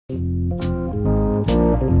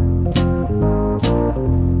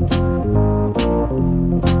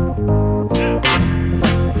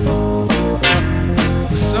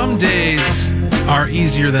Some days are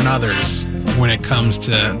easier than others when it comes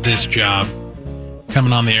to this job.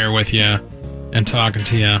 Coming on the air with you and talking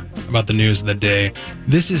to you about the news of the day.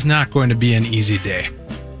 This is not going to be an easy day.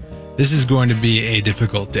 This is going to be a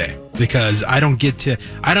difficult day because I don't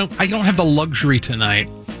have the luxury tonight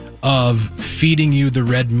of feeding you the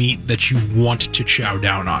red meat that you want to chow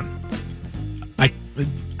down on. I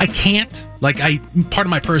can't. Part of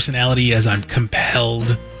my personality is I'm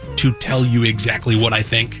compelled to tell you exactly what I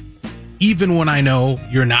think, even when I know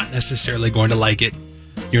you're not necessarily going to like it.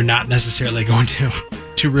 You're not necessarily going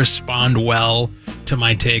to respond well to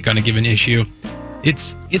my take on a given issue.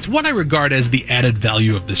 It's what I regard as the added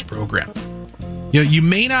value of this program. You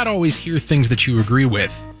may not always hear things that you agree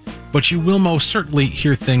with, but you will most certainly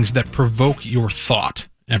hear things that provoke your thought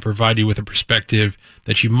and provide you with a perspective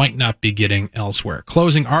that you might not be getting elsewhere.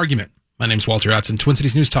 Closing Argument. My name's Walter Hudson, Twin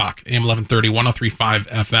Cities News Talk, AM 1130, 103.5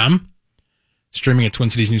 FM, streaming at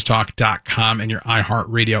TwinCitiesNewsTalk.com and your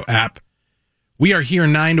iHeartRadio app. We are here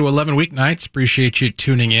 9 to 11 weeknights. Appreciate you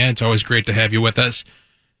tuning in. It's always great to have you with us.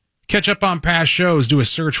 Catch up on past shows. Do a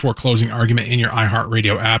search for Closing Argument in your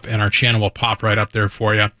iHeartRadio app, and our channel will pop right up there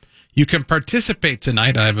for you. You can participate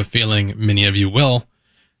tonight. I have a feeling many of you will.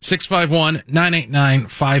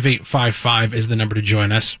 651-989-5855 is the number to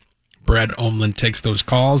join us. Brad Omlin takes those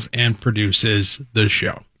calls and produces the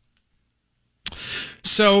show.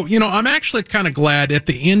 So, I'm actually kind of glad at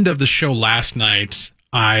the end of the show last night,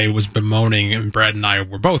 I was bemoaning, and Brad and I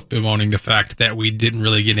were both bemoaning the fact that we didn't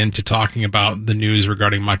really get into talking about the news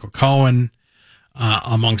regarding Michael Cohen,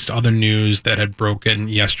 amongst other news that had broken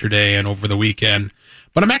yesterday and over the weekend.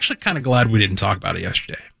 But I'm actually kind of glad we didn't talk about it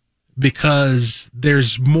yesterday because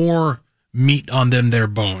there's more meat on them, their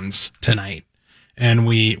bones tonight. And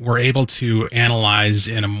we were able to analyze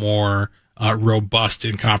in a more robust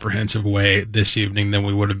and comprehensive way this evening than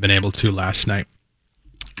we would have been able to last night.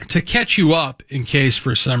 To catch you up, in case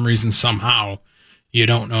for some reason, somehow, you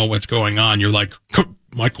don't know what's going on, you're like,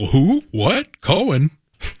 Michael who? What? Cohen?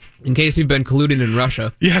 In case you've been colluding in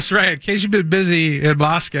Russia. Yes, right. In case you've been busy in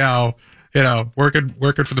Moscow, working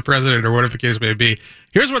for the president or whatever the case may be.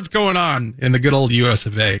 Here's what's going on in the good old US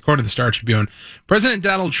of A. According to the Star Tribune, President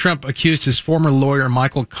Donald Trump accused his former lawyer,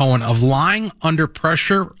 Michael Cohen, of lying under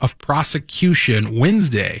pressure of prosecution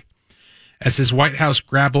Wednesday as his White House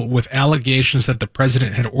grappled with allegations that the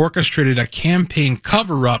president had orchestrated a campaign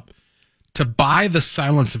cover-up to buy the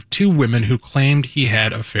silence of two women who claimed he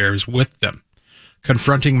had affairs with them.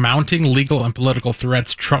 Confronting mounting legal and political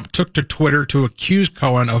threats, Trump took to Twitter to accuse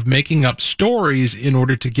Cohen of making up stories in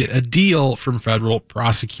order to get a deal from federal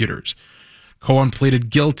prosecutors. Cohen pleaded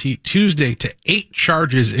guilty Tuesday to 8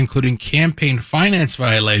 charges, including campaign finance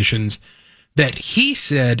violations that he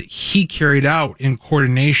said he carried out in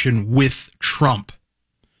coordination with Trump.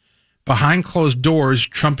 Behind closed doors,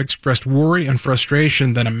 Trump expressed worry and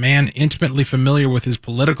frustration that a man intimately familiar with his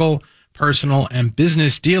political, personal, and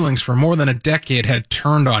business dealings for more than a decade had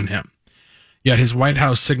turned on him. Yet his White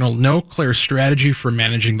House signaled no clear strategy for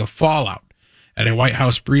managing the fallout. At a White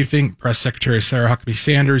House briefing, Press Secretary Sarah Huckabee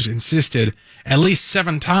Sanders insisted at least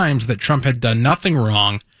 7 times that Trump had done nothing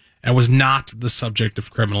wrong and was not the subject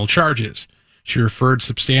of criminal charges. She referred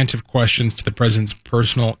substantive questions to the president's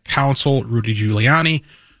personal counsel, Rudy Giuliani,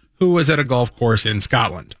 who was at a golf course in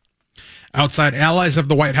Scotland. Outside allies of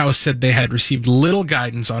the White House said they had received little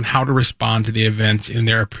guidance on how to respond to the events in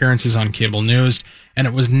their appearances on cable news, and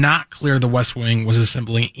it was not clear the West Wing was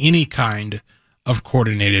assembling any kind of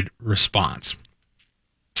coordinated response.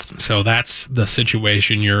 So that's the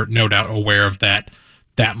situation. You're no doubt aware of that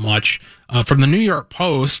much. From the New York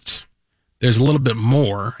Post, there's a little bit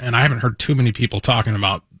more, and I haven't heard too many people talking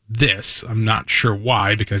about this. I'm not sure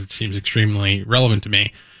why, because it seems extremely relevant to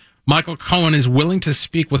me. Michael Cohen is willing to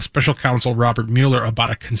speak with special counsel Robert Mueller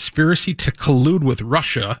about a conspiracy to collude with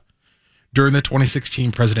Russia during the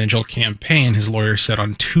 2016 presidential campaign, his lawyer said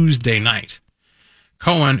on Tuesday night.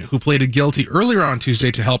 Cohen, who pleaded guilty earlier on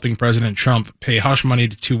Tuesday to helping President Trump pay hush money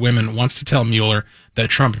to 2 women, wants to tell Mueller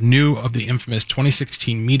that Trump knew of the infamous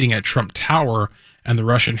 2016 meeting at Trump Tower and the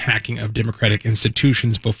Russian hacking of democratic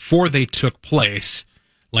institutions before they took place,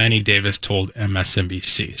 Lanny Davis told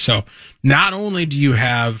MSNBC. So not only do you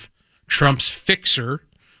have Trump's fixer,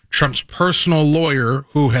 Trump's personal lawyer,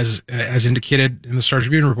 who has, as indicated in the Star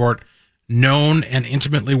Tribune report, known and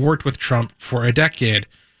intimately worked with Trump for a decade,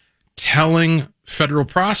 telling federal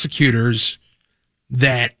prosecutors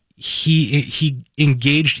that he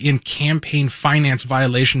engaged in campaign finance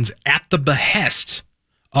violations at the behest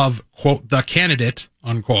of, quote, the candidate,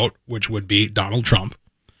 unquote, which would be Donald Trump,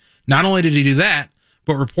 Not only did he do that,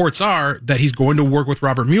 but reports are that he's going to work with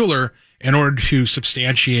Robert Mueller in order to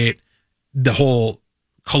substantiate the whole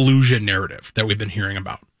collusion narrative that we've been hearing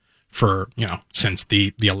about for, since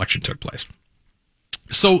the election took place.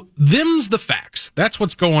 So them's the facts. That's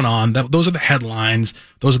what's going on. Those are the headlines.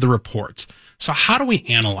 Those are the reports. So how do we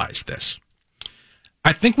analyze this?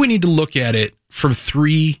 I think we need to look at it from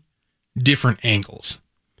three different angles.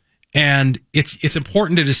 And it's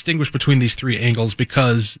important to distinguish between these three angles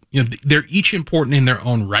because they're each important in their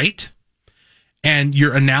own right. And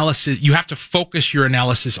your analysis, you have to focus your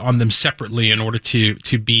analysis on them separately in order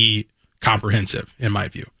to be comprehensive, in my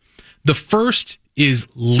view. The first is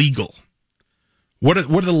legal. What are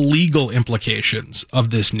the legal implications of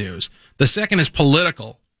this news? The second is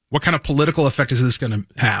political. What kind of political effect is this going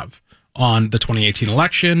to have on the 2018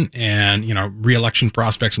 election and, re-election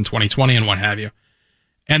prospects in 2020 and what have you?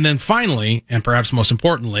 And then finally, and perhaps most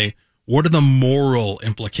importantly, what are the moral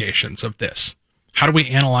implications of this? How do we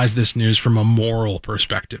analyze this news from a moral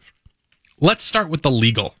perspective? Let's start with the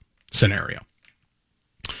legal scenario.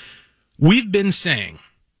 We've been saying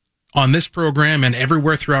on this program and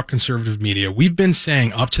everywhere throughout conservative media, we've been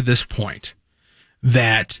saying up to this point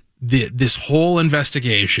that this whole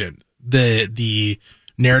investigation, the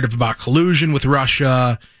narrative about collusion with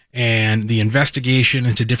Russia and the investigation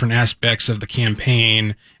into different aspects of the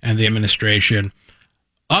campaign and the administration,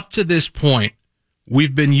 up to this point,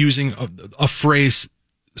 we've been using a phrase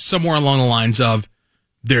somewhere along the lines of,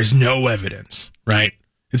 there's no evidence, right?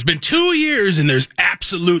 It's been 2 years and there's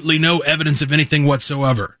absolutely no evidence of anything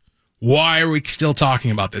whatsoever. Why are we still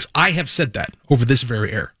talking about this? I have said that over this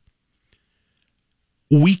very air.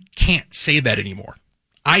 We can't say that anymore.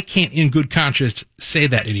 I can't in good conscience say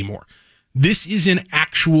that anymore. This is an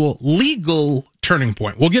actual legal turning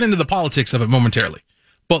point. We'll get into the politics of it momentarily.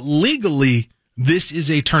 But legally, this is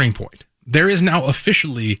a turning point. There is now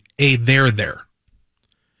officially a there.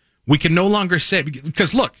 We can no longer say,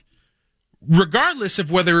 because look, regardless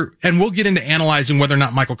of whether, and we'll get into analyzing whether or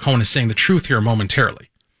not Michael Cohen is saying the truth here momentarily,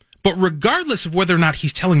 but regardless of whether or not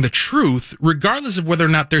he's telling the truth, regardless of whether or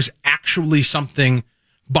not there's actually something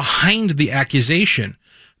behind the accusation,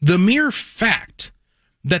 the mere fact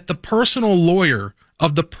that the personal lawyer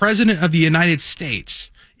of the President of the United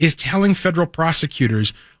States is telling federal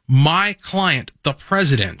prosecutors, my client, the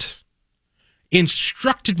president,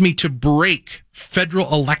 instructed me to break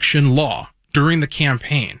federal election law during the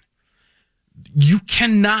campaign. You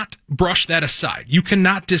cannot brush that aside. You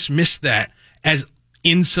cannot dismiss that as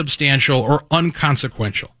insubstantial or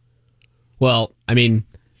unconsequential. Well, I mean,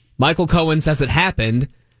 Michael Cohen says it happened.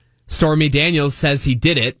 Stormy Daniels says he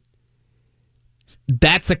did it.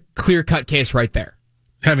 That's a clear-cut case right there.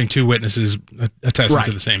 Having two witnesses attesting Right.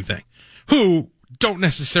 to the same thing, who don't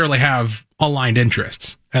necessarily have aligned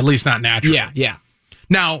interests, at least not naturally. Yeah.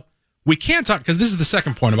 Now, we can't talk, because this is the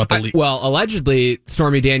second point about the leak. Well, allegedly,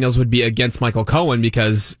 Stormy Daniels would be against Michael Cohen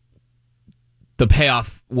because the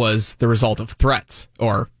payoff was the result of threats,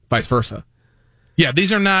 or vice versa. Yeah,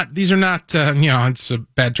 these are not, it's a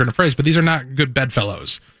bad turn of phrase, but these are not good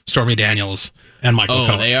bedfellows, Stormy Daniels and Michael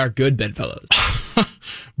Cohen. Oh, they are good bedfellows.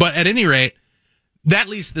 But at any rate, that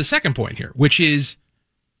leads to the second point here, which is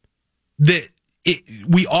that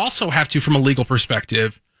we also have to, from a legal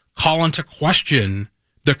perspective, call into question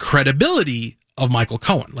the credibility of Michael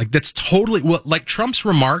Cohen. Like, that's totally, like Trump's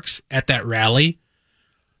remarks at that rally,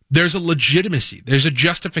 there's a legitimacy, there's a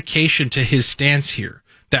justification to his stance here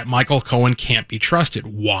that Michael Cohen can't be trusted.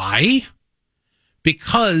 Why?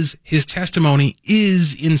 Because his testimony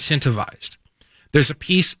is incentivized. There's a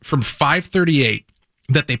piece from 538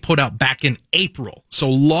 that they put out back in April, so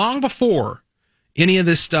long before any of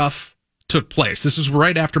this stuff took place. This was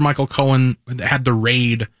right after Michael Cohen had the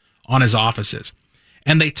raid on his offices.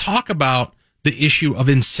 And they talk about the issue of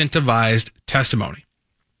incentivized testimony.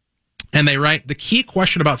 And they write, the key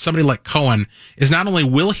question about somebody like Cohen is not only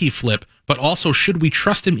will he flip, but also should we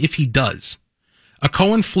trust him if he does? A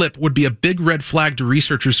Cohen flip would be a big red flag to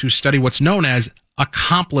researchers who study what's known as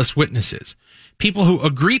accomplice witnesses, people who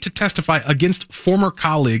agree to testify against former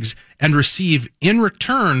colleagues and receive, in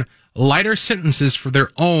return, lighter sentences for their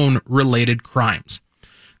own related crimes.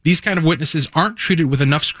 These kind of witnesses aren't treated with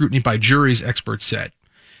enough scrutiny by juries, experts said.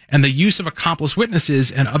 And the use of accomplice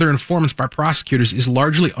witnesses and other informants by prosecutors is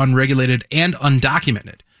largely unregulated and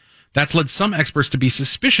undocumented. That's led some experts to be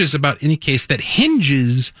suspicious about any case that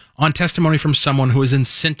hinges on testimony from someone who is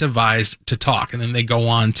incentivized to talk. And then they go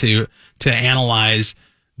on to analyze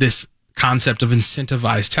this concept of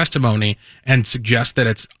incentivized testimony and suggest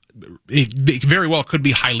that it very well could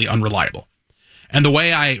be highly unreliable. And the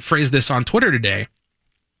way I phrased this on Twitter today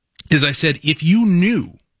is I said, if you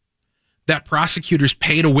knew that prosecutors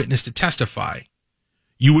paid a witness to testify,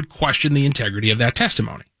 you would question the integrity of that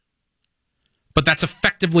testimony. But that's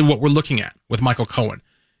effectively what we're looking at with Michael Cohen.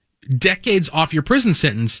 Decades off your prison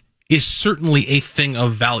sentence is certainly a thing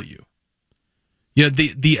of value. You know,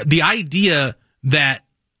 the idea that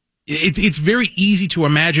it's very easy to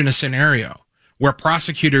imagine a scenario where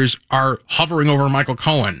prosecutors are hovering over Michael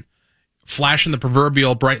Cohen, flashing the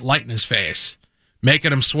proverbial bright light in his face,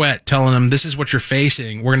 making him sweat, telling him, this is what you're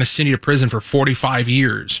facing. We're going to send you to prison for 45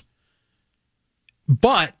 years.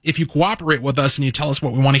 But if you cooperate with us and you tell us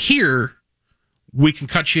what we want to hear, we can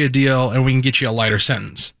cut you a deal and we can get you a lighter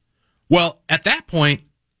sentence. Well, at that point,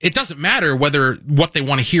 it doesn't matter whether what they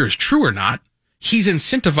want to hear is true or not. He's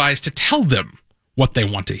incentivized to tell them what they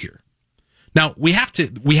want to hear. Now, we have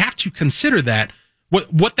to consider that.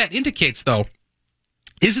 What that indicates, though,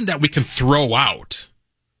 isn't that we can throw out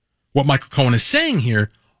what Michael Cohen is saying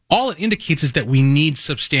here. All it indicates is that we need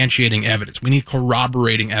substantiating evidence. We need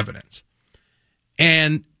corroborating evidence.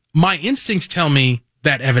 And my instincts tell me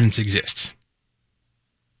that evidence exists.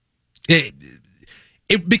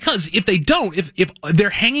 Because if they don't, if they're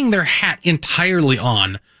hanging their hat entirely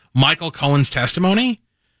on Michael Cohen's testimony,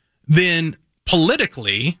 then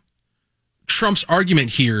politically, Trump's argument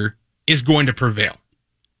here is going to prevail.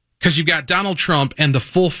 Because you've got Donald Trump and the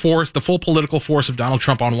full political force of Donald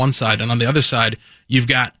Trump on one side, and on the other side, you've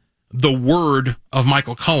got the word of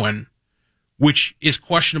Michael Cohen, which is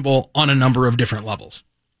questionable on a number of different levels.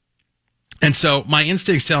 And so my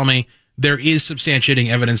instincts tell me there is substantiating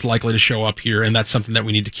evidence likely to show up here, and that's something that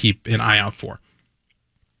we need to keep an eye out for.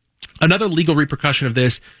 Another legal repercussion of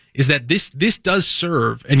this is that this does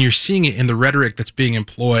serve, and you're seeing it in the rhetoric that's being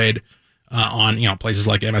employed on places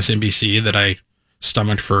like MSNBC that I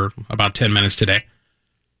stomached for about 10 minutes today.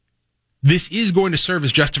 This is going to serve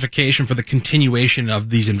as justification for the continuation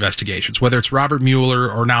of these investigations, whether it's Robert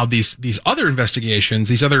Mueller or now these other investigations,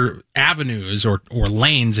 these other avenues or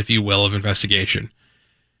lanes, if you will, of investigation.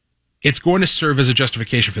 It's going to serve as a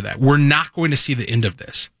justification for that. We're not going to see the end of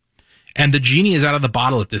this. And the genie is out of the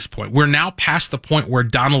bottle at this point. We're now past the point where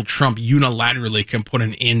Donald Trump unilaterally can put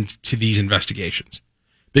an end to these investigations.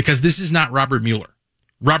 Because this is not Robert Mueller.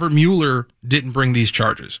 Robert Mueller didn't bring these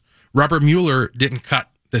charges. Robert Mueller didn't cut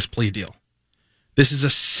this plea deal. This is a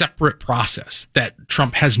separate process that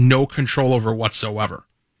Trump has no control over whatsoever.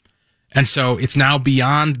 And so it's now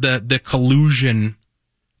beyond the collusion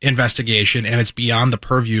investigation, and it's beyond the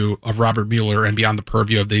purview of Robert Mueller and beyond the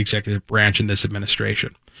purview of the executive branch in this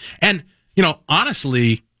administration. And,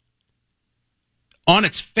 honestly, on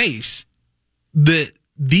its face, this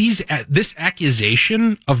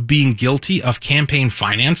accusation of being guilty of campaign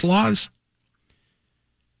finance laws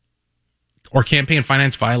or campaign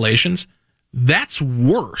finance violations, that's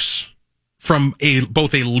worse from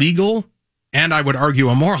both a legal and, I would argue,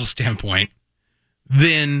 a moral standpoint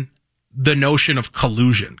than the notion of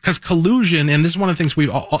collusion. Because collusion, and this is one of the things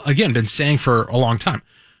we've, again, been saying for a long time,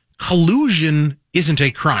 collusion isn't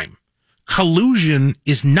a crime. Collusion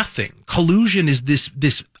is nothing. Collusion is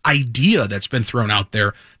this idea that's been thrown out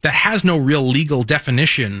there that has no real legal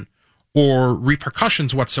definition or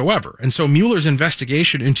repercussions whatsoever. And so Mueller's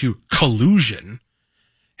investigation into collusion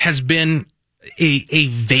has been a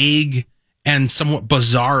vague and somewhat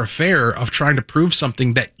bizarre affair of trying to prove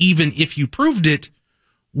something that, even if you proved it,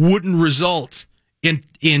 wouldn't result in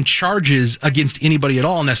charges against anybody at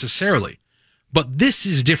all necessarily. But this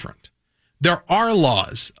is different. There are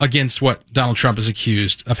laws against what Donald Trump is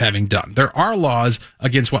accused of having done. There are laws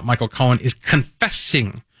against what Michael Cohen is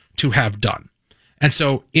confessing to have done. And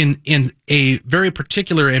so in a very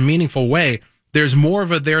particular and meaningful way, there's more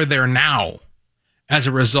of a there now as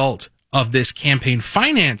a result of this campaign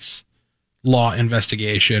finance law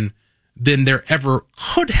investigation than there ever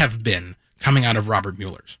could have been coming out of Robert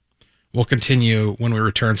Mueller's. We'll continue when we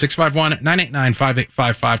return.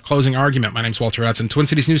 651-989-5855. Closing argument. My name's Walter Hudson. Twin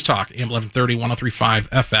Cities News Talk, AM 1130, 103.5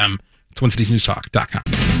 FM, TwinCitiesNewsTalk.com.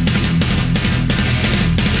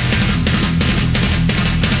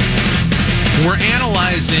 We're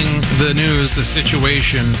analyzing the news, the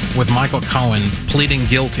situation with Michael Cohen pleading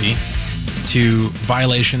guilty to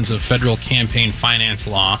violations of federal campaign finance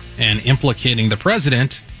law and implicating the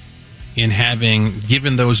president in having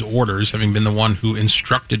given those orders, having been the one who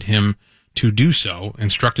instructed him to do so,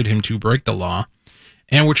 instructed him to break the law.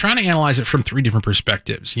 And we're trying to analyze it from three different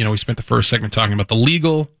perspectives. We spent the first segment talking about the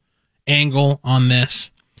legal angle on this,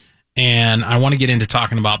 and I want to get into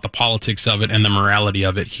talking about the politics of it and the morality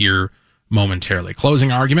of it here momentarily.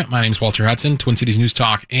 Closing argument. My name's Walter Hudson, Twin Cities News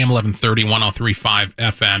Talk, AM 1130, 103.5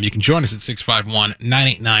 FM. You can join us at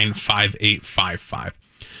 651-989-5855.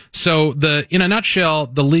 So in a nutshell,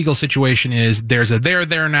 the legal situation is there's a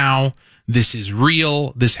there now. This is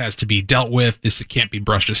real. This has to be dealt with. This can't be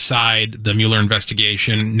brushed aside. The Mueller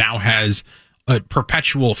investigation now has a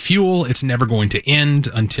perpetual fuel. It's never going to end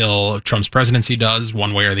until Trump's presidency does,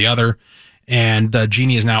 one way or the other. And the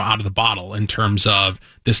genie is now out of the bottle in terms of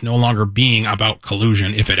this no longer being about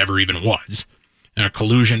collusion, if it ever even was. And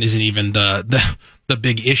collusion isn't even the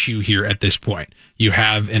big issue here at this point. You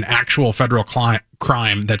have an actual federal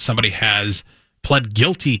crime that somebody has pled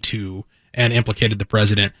guilty to and implicated the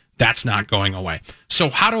president. That's not going away. So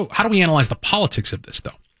how do we analyze the politics of this,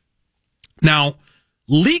 though? Now,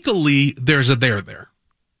 legally, there's a there.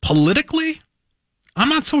 Politically, I'm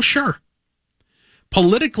not so sure.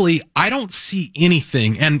 Politically, I don't see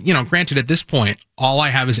anything. And, granted, at this point, all I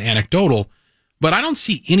have is anecdotal, but I don't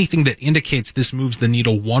see anything that indicates this moves the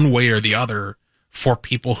needle one way or the other for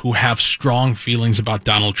people who have strong feelings about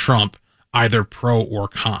Donald Trump, either pro or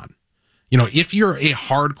con. If you're a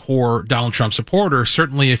hardcore Donald Trump supporter,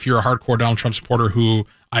 certainly if you're a hardcore Donald Trump supporter who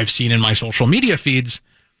I've seen in my social media feeds,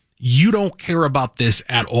 you don't care about this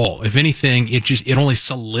at all. If anything, it only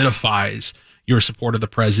solidifies your support of the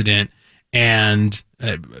president and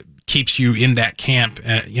keeps you in that camp.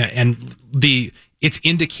 And it's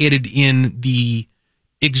indicated in the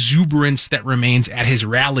exuberance that remains at his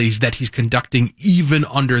rallies that he's conducting even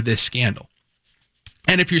under this scandal.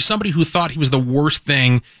 And if you're somebody who thought he was the worst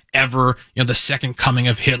thing ever, the second coming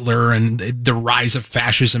of Hitler and the rise of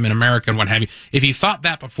fascism in America and what have you, if you thought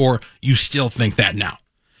that before, you still think that now.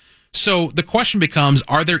 So the question becomes,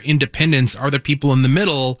 are there independents, are there people in the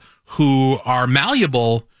middle who are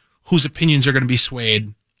malleable, whose opinions are going to be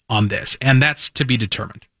swayed on this? And that's to be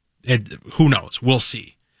determined. Who knows? We'll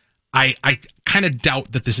see. I kind of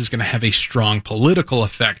doubt that this is going to have a strong political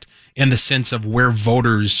effect in the sense of where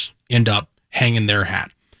voters end up hanging their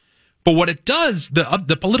hat. But what it does,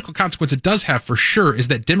 the political consequence it does have for sure, is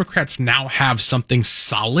that Democrats now have something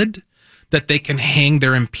solid that they can hang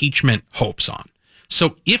their impeachment hopes on.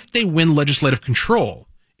 So if they win legislative control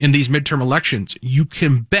in these midterm elections, you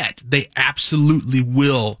can bet they absolutely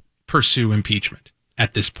will pursue impeachment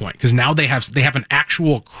at this point, because now they have an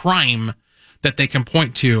actual crime that they can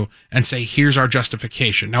point to and say, here's our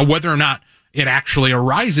justification. Now, whether or not it actually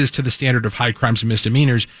arises to the standard of high crimes and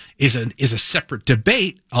misdemeanors is a separate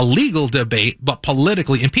debate, a legal debate, but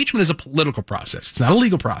politically, impeachment is a political process. It's not a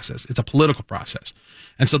legal process. It's a political process.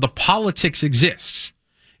 And so the politics exists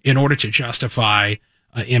in order to justify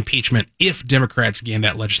impeachment if Democrats gain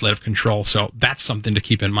that legislative control. So that's something to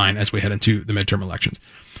keep in mind as we head into the midterm elections.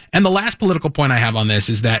 And the last political point I have on this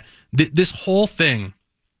is that this whole thing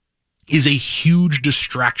is a huge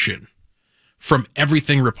distraction from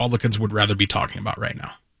everything Republicans would rather be talking about right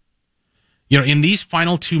now. In these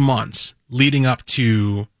final 2 months leading up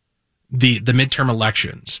to the midterm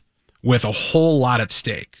elections, with a whole lot at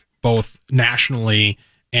stake, both nationally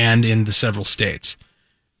and in the several states,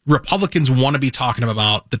 Republicans want to be talking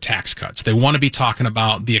about the tax cuts. They want to be talking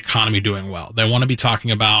about the economy doing well. They want to be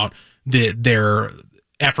talking about their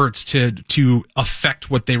efforts to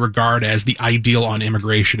affect what they regard as the ideal on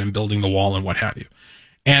immigration and building the wall and what have you.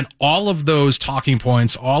 And all of those talking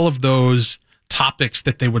points, all of those topics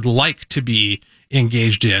that they would like to be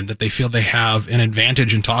engaged in, that they feel they have an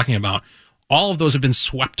advantage in talking about, all of those have been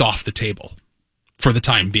swept off the table for the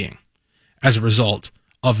time being as a result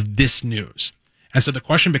of this news. And so the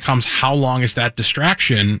question becomes, how long is that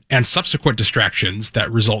distraction and subsequent distractions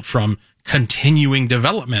that result from continuing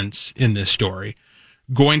developments in this story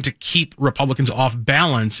going to keep Republicans off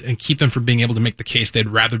balance and keep them from being able to make the case they'd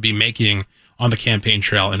rather be making on the campaign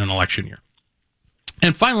trail in an election year?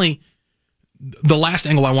 And finally, the last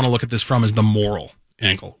angle I want to look at this from is the moral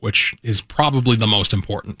angle, which is probably the most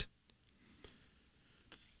important.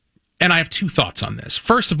 And I have two thoughts on this.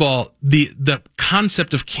 First of all, the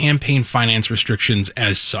concept of campaign finance restrictions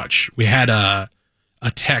as such. We had a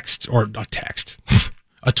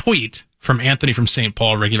tweet from Anthony from St.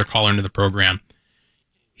 Paul, regular caller into the program.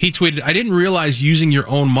 He tweeted, "I didn't realize using your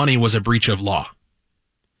own money was a breach of law."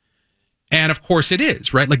 And of course it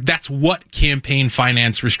is, right? Like, that's what campaign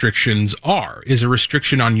finance restrictions are, is a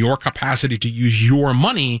restriction on your capacity to use your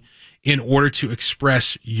money in order to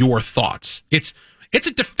express your thoughts. It's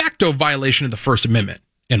a de facto violation of the First Amendment,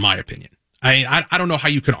 in my opinion. I don't know how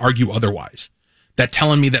you can argue otherwise. That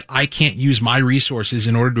telling me that I can't use my resources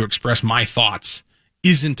in order to express my thoughts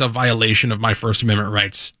isn't a violation of my First Amendment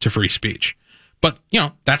rights to free speech. But,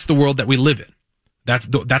 that's the world that we live in. That's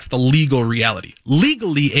the legal reality.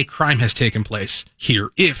 Legally, a crime has taken place here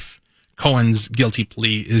if Cohen's guilty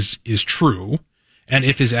plea is true, and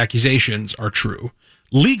if his accusations are true.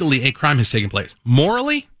 Legally, a crime has taken place.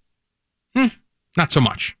 Morally, not so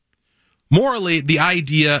much. morally, the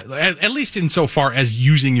idea, at least insofar as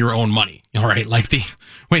using your own money, all right, like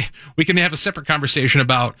we can have a separate conversation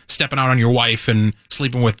about stepping out on your wife and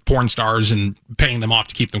sleeping with porn stars and paying them off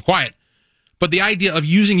to keep them quiet. But the idea of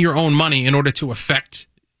using your own money in order to affect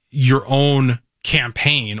your own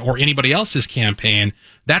campaign or anybody else's campaign,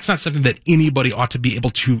 that's not something that anybody ought to be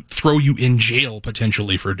able to throw you in jail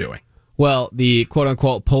potentially for doing. Well, the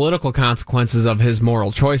quote-unquote political consequences of his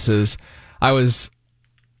moral choices, I was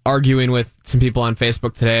arguing with some people on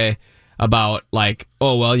Facebook today about, like,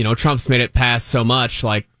 oh, well, you know, Trump's made it pass so much,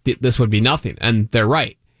 like, this would be nothing. And they're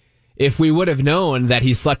right. If we would have known that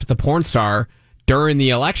he slept with a porn star during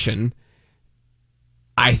the election,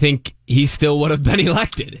 I think he still would have been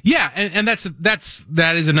elected. Yeah, and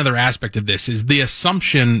that is another aspect of this, is the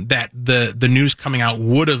assumption that the news coming out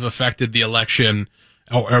would have affected the election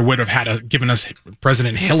or would have given us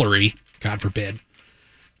President Hillary, God forbid,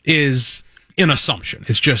 is an assumption.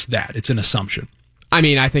 It's just that. It's an assumption. I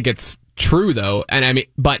mean, I think it's true, though. And I mean,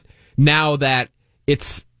 but now that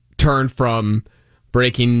it's turned from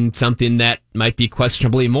breaking something that might be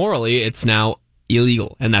questionably morally, it's now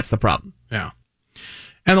illegal. And that's the problem. Yeah.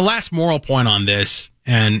 And the last moral point on this,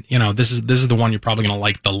 and, you know, this is the one you're probably going to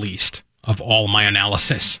like the least of all my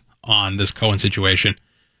analysis on this Cohen situation.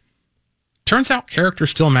 Turns out character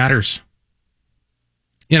still matters.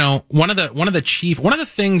 You know, one of the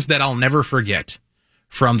things that I'll never forget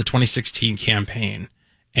from the 2016 campaign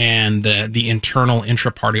and the internal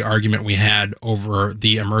intra-party argument we had over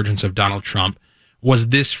the emergence of Donald Trump was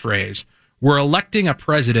this phrase: we're electing a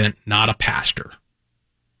president, not a pastor.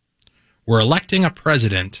 We're electing a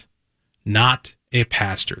president, not a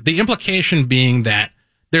pastor. The implication being that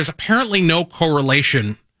there's apparently no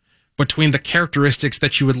correlation between the characteristics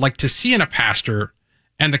that you would like to see in a pastor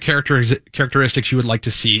and the characteristics you would like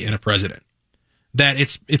to see in a president. That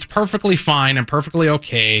it's perfectly fine and perfectly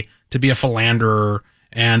okay to be a philanderer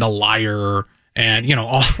and a liar and, you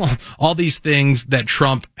know, all these things that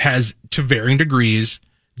Trump has, to varying degrees,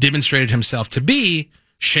 demonstrated himself to be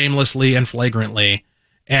shamelessly and flagrantly.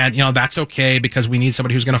 And, you know, that's okay because we need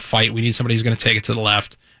somebody who's going to fight. We need somebody who's going to take it to the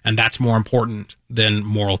left. And that's more important than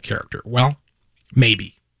moral character. Well,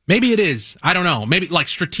 maybe. Maybe it is. I don't know. Maybe, like,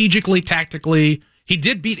 strategically, tactically, he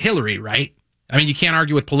did beat Hillary, right? I mean, you can't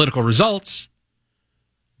argue with political results.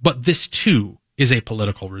 But this, too, is a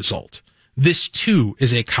political result. This, too,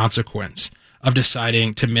 is a consequence of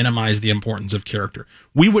deciding to minimize the importance of character.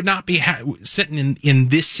 We would not be sitting in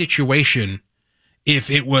this situation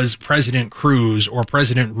if it was President Cruz or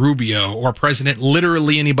President Rubio or President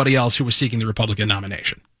literally anybody else who was seeking the Republican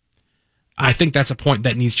nomination. I think that's a point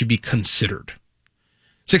that needs to be considered.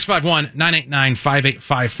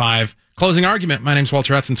 651-989-5855. Closing argument. My name's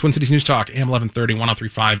Walter Hudson, Twin Cities News Talk, AM 1130,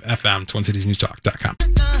 1035 FM, TwinCitiesNewsTalk.com.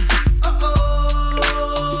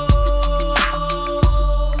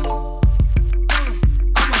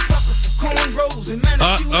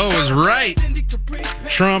 Is right.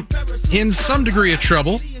 Trump in some degree of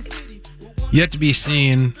trouble. Yet to be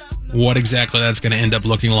seen what exactly that's going to end up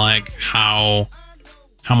looking like, how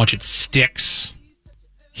much it sticks.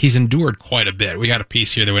 He's endured quite a bit. We got a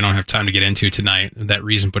piece here that we don't have time to get into tonight. That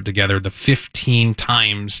Reason put together the 15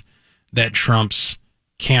 times that Trump's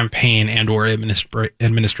campaign and or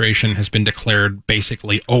administration has been declared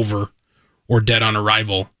basically over or dead on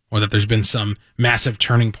arrival, or that there's been some massive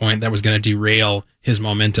turning point that was going to derail his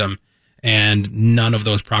momentum, and none of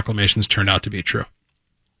those proclamations turned out to be true.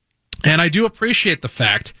 And I do appreciate the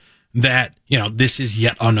fact that, you know, this is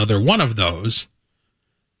yet another one of those,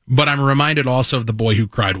 but I'm reminded also of the boy who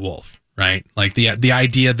cried wolf, right? Like the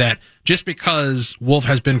idea that just because wolf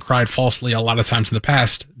has been cried falsely a lot of times in the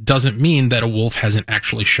past doesn't mean that a wolf hasn't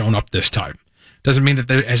actually shown up this time. Doesn't mean that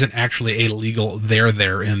there isn't actually a legal there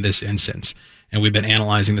in this instance. And we've been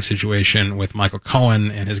analyzing the situation with Michael Cohen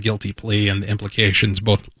and his guilty plea and the implications,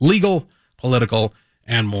 both legal, political,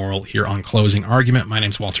 and moral, here on Closing Argument. My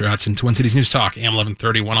name's Walter Hudson, Twin Cities News Talk, AM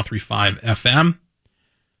 1130, 1035 FM.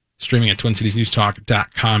 Streaming at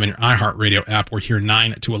TwinCitiesNewsTalk.com and your iHeartRadio app. We're here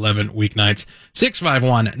 9 to 11 weeknights.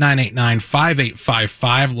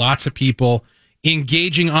 651-989-5855. Lots of people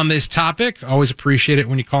engaging on this topic. Always appreciate it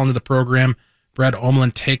when you call into the program. Brad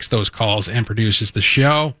Omlin takes those calls and produces the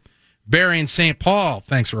show. Barry in St. Paul,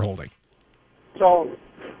 thanks for holding. So,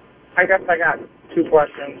 I guess I got two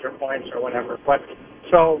questions or points or whatever. But,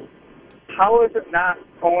 so, how is it not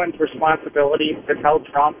Cohen's responsibility to tell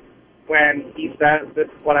Trump when he says, this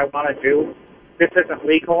is what I want to do, this isn't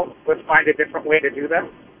legal, let's find a different way to do this?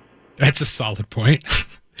 That's a solid point.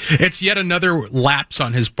 It's yet another lapse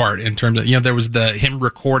on his part in terms of, you know, there was him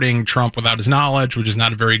recording Trump without his knowledge, which is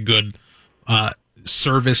not a very good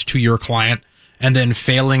service to your client. and then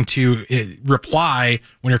failing to reply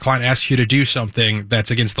when your client asks you to do something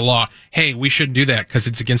that's against the law. Hey, we shouldn't do that because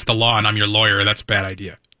it's against the law and I'm your lawyer. That's a bad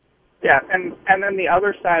idea. Yeah, and then the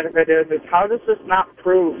other side of it is how does this not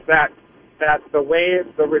prove that the way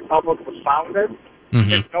the Republic was founded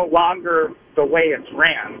is no longer the way it's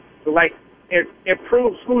ran? So, like, it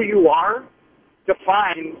proves who you are,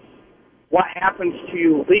 defines what happens to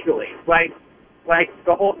you legally. Like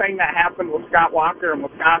the whole thing that happened with Scott Walker in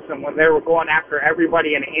Wisconsin when they were going after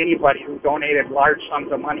everybody and anybody who donated large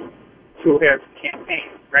sums of money to his campaign,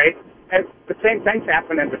 right? And the same thing's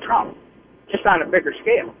happening to Trump, just on a bigger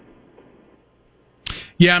scale.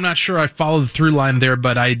 Yeah, I'm not sure I followed the through line there,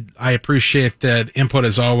 but I appreciate the input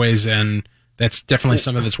as always, and that's definitely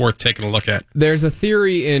something that's worth taking a look at. There's a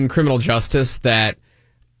theory in criminal justice that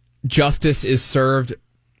justice is served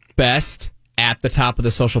best at the top of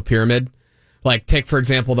the social pyramid. Like, take, for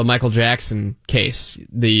example, the Michael Jackson case.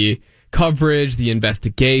 The coverage, the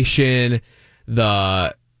investigation,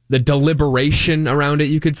 the deliberation around it,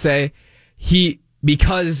 you could say.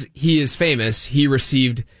 Because he is famous, he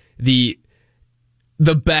received the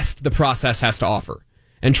best the process has to offer.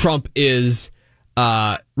 And Trump is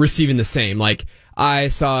receiving the same. Like, I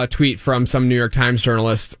saw a tweet from some New York Times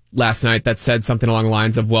journalist last night that said something along the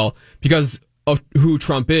lines of, well, because of who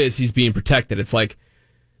Trump is, he's being protected. It's like,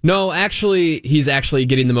 no, actually, he's actually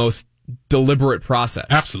getting the most deliberate process.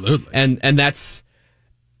 Absolutely. And that's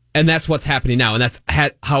what's happening now. And that's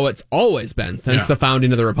how it's always been since the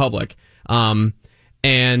founding of the Republic. And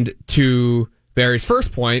to Barry's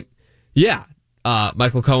first point,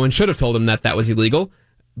 Michael Cohen should have told him that was illegal,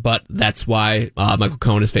 but that's why Michael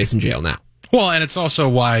Cohen is facing jail now. Well, and it's also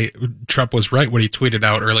why Trump was right when he tweeted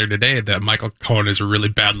out earlier today that Michael Cohen is a really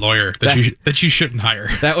bad lawyer that you shouldn't hire.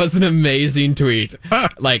 That was an amazing tweet.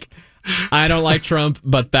 Like, I don't like Trump,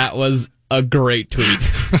 but that was a great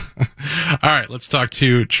tweet. All right, let's talk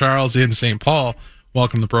to Charles in St. Paul.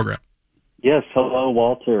 Welcome to the program. Yes, hello,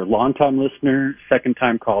 Walter. Long-time listener,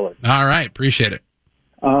 second-time caller. All right, appreciate it.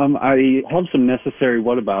 I have some necessary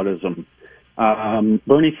whataboutism.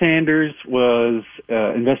 Bernie Sanders was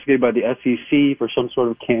investigated by the SEC for some sort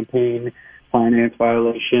of campaign finance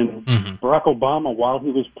violation. Barack Obama, while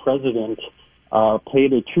he was president,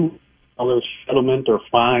 paid a $2 settlement or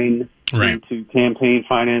fine to campaign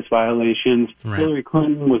finance violations. Hillary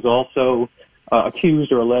Clinton was also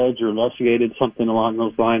accused or alleged or investigated, something along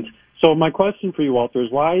those lines. So my question for you, Walter,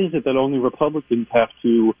 is why is it that only Republicans are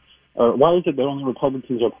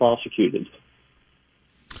prosecuted?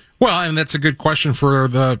 Well, and that's a good question for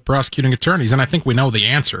the prosecuting attorneys, and I think we know the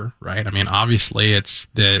answer, right? I mean, obviously, it's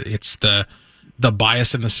the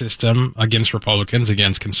bias in the system against Republicans,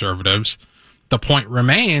 against conservatives. The point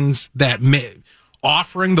remains that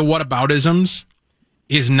offering the whataboutisms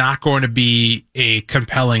is not going to be a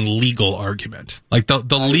compelling legal argument. Like,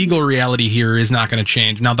 the legal reality here is not going to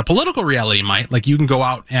change. Now, the political reality might. Like, you can go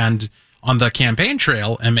out and on the campaign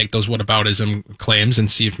trail and make those whataboutism claims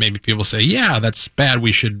and see if maybe people say, yeah, that's bad,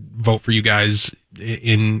 we should vote for you guys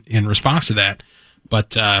in response to that.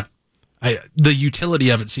 But the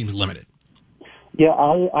utility of it seems limited. Yeah,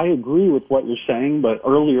 I agree with what you're saying, but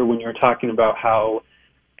earlier when you were talking about how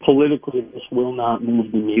politically this will not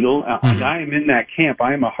move the needle, and I am in that camp.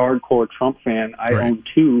 I am a hardcore Trump fan. I own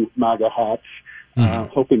 2 MAGA hats,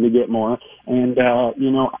 hoping to get more. And,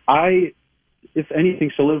 if anything,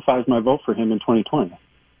 solidifies my vote for him in 2020.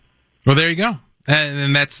 Well, there you go.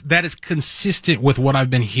 And that is consistent with what I've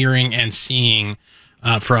been hearing and seeing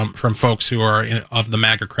from folks who are of the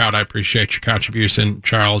MAGA crowd. I appreciate your contribution,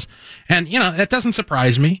 Charles. And, that doesn't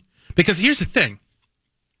surprise me, because here's the thing.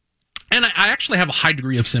 And I actually have a high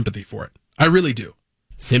degree of sympathy for it. I really do.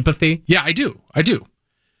 Sympathy? Yeah, I do.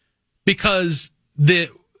 Because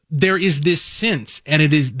there is this sense,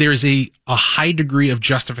 and there's a high degree of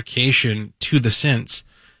justification to the sense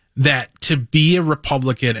that to be a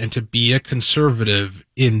Republican and to be a conservative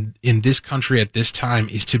in this country at this time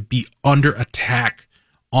is to be under attack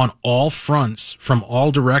on all fronts from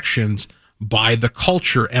all directions by the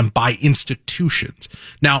culture and by institutions.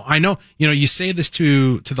 Now, I know, you say this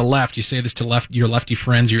to the left, you say this to your lefty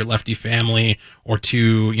friends or your lefty family, or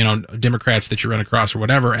to, Democrats that you run across or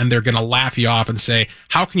whatever, and they're going to laugh you off and say,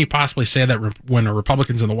 how can you possibly say that when a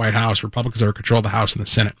Republican's in the White House, Republicans are in control of the House and the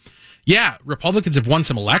Senate? Yeah, Republicans have won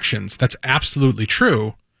some elections. That's absolutely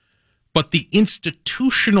true. But the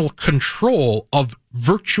institutional control of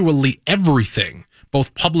virtually everything,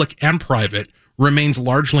 both public and private, remains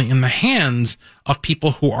largely in the hands of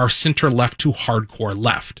people who are center-left to hardcore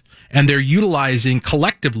left. And they're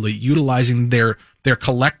collectively utilizing their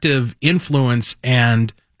collective influence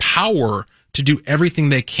and power to do everything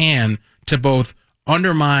they can to both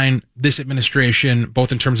undermine this administration,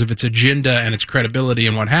 both in terms of its agenda and its credibility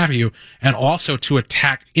and what have you, and also to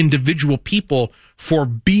attack individual people for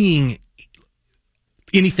being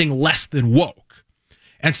anything less than woke.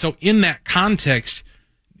 And so in that context,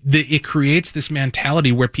 it creates this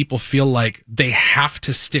mentality where people feel like they have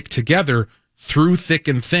to stick together through thick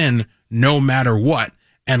and thin, no matter what,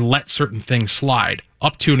 and let certain things slide,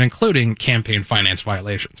 up to and including campaign finance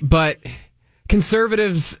violations. But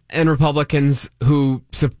conservatives and Republicans who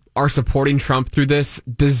are supporting Trump through this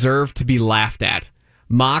deserve to be laughed at,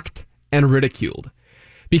 mocked, and ridiculed.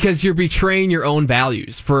 Because you're betraying your own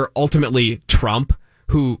values for ultimately Trump,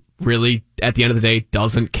 who really, at the end of the day,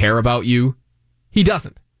 doesn't care about you. He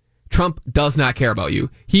doesn't. Trump does not care about you.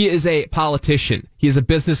 He is a politician. He is a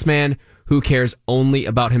businessman who cares only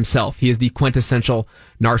about himself. He is the quintessential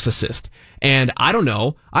narcissist. And I don't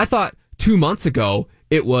know. I thought 2 months ago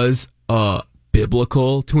it was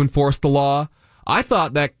biblical to enforce the law. I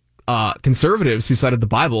thought that conservatives who cited the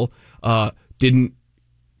Bible didn't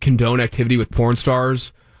condone activity with porn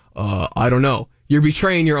stars. I don't know. You're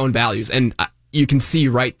betraying your own values, and you can see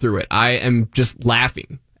right through it. I am just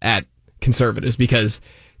laughing at conservatives because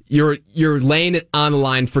you're laying it on the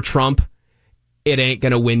line for Trump. It ain't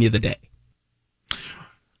going to win you the day.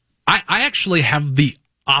 I actually have the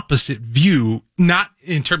opposite view, not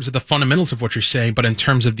in terms of the fundamentals of what you're saying, but in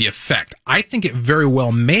terms of the effect. I think it very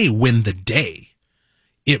well may win the day.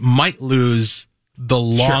 It might lose the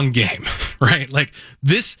long game, right? Like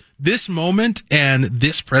this moment and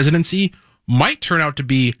this presidency might turn out to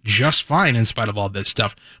be just fine in spite of all this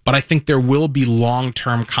stuff. But I think there will be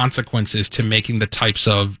long-term consequences to making the types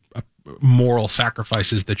of moral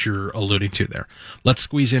sacrifices that you're alluding to there. Let's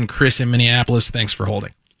squeeze in Chris in Minneapolis. Thanks for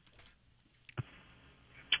holding.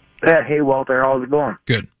 Hey, Walter, how's it going?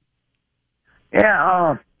 Good.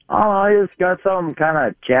 Yeah, I just got something kind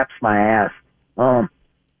of chaps my ass. The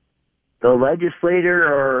legislator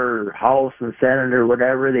or House and Senate or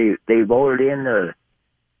whatever, they voted in to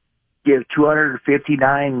give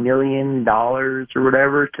 $259 million or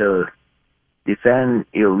whatever to defend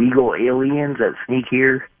illegal aliens that sneak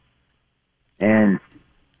here. And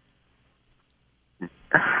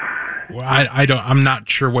well, I'm not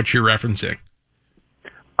sure what you're referencing.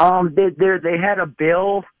 They had a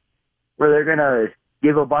bill where they're gonna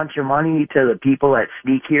give a bunch of money to the people that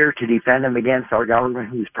sneak here to defend them against our government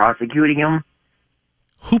who's prosecuting them.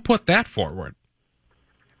 Who put that forward?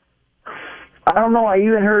 I don't know. I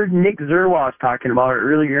even heard Nick Zerwas talking about it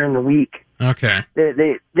earlier in the week. Okay.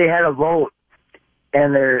 They had a vote,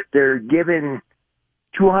 and they're giving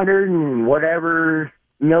 $200 and whatever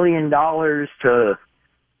million to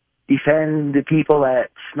defend the people that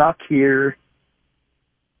snuck here,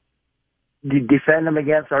 defend them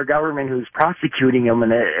against our government who's prosecuting them.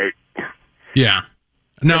 And yeah.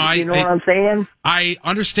 No, you know what I'm saying? I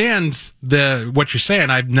understand what you're saying.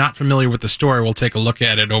 I'm not familiar with the story. We'll take a look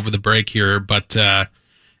at it over the break here, but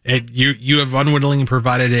you have unwittingly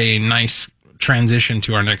provided a nice transition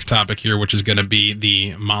to our next topic here, which is going to be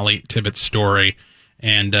the Molly Tibbetts story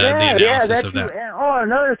and the analysis of that. Oh,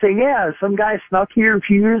 another thing, some guy snuck here a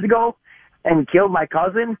few years ago and killed my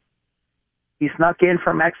cousin. He snuck in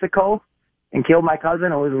from Mexico and killed my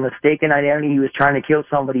cousin. It was a mistaken identity. He was trying to kill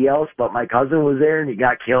somebody else, but my cousin was there and he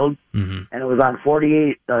got killed. Mm-hmm. And it was on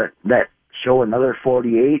 48, that show, Another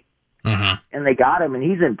 48. Uh-huh. And they got him, and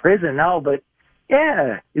he's in prison now. But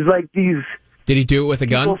yeah, he's like these. Did he do it with a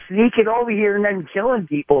gun? People sneaking over here and then killing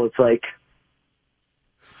people. It's like,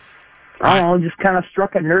 I don't know, just kind of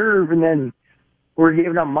struck a nerve, and then we're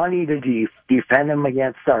giving them money to defend him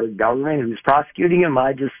against our government who's prosecuting him.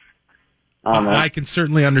 I can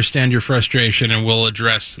certainly understand your frustration, and we'll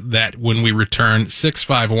address that when we return.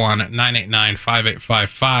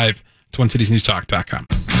 651-989-5855, TwinCitiesNewsTalk.com.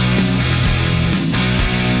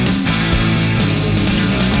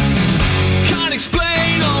 Can't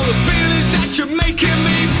explain all the feelings that you're making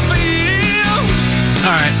me feel.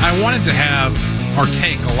 All right, I wanted to have or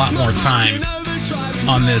take a lot more time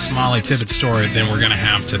on this Molly Tibbetts story than we're going to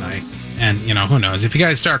have tonight. And, who knows? If you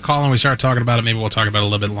guys start calling, we start talking about it, maybe we'll talk about it a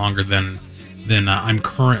little bit longer than I'm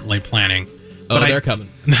currently planning. But they're coming.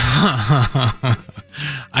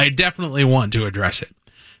 I definitely want to address it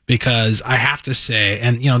because I have to say,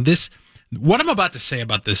 and what I'm about to say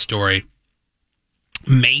about this story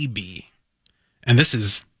may be, and this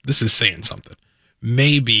is saying something,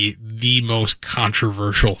 maybe the most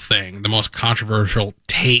controversial thing, the most controversial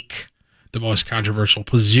take, the most controversial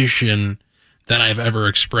position that I've ever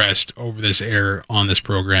expressed over this air on this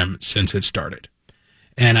program since it started.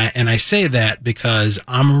 And I say that because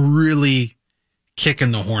I'm really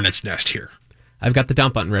kicking the hornet's nest here. I've got the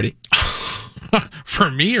dump button ready. For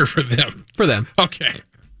me or for them? For them. Okay.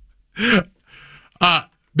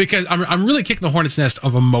 Because I'm really kicking the hornet's nest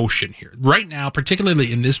of emotion here. Right now,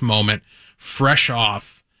 particularly in this moment, fresh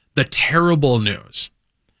off the terrible news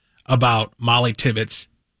about Molly Tibbetts'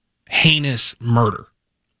 heinous murder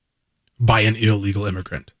by an illegal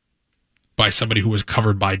immigrant, by somebody who was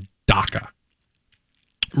covered by DACA.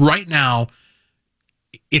 Right now,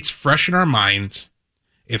 it's fresh in our minds.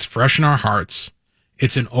 It's fresh in our hearts.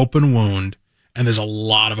 It's an open wound, and there's a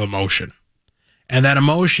lot of emotion. And that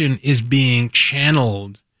emotion is being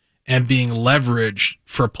channeled and being leveraged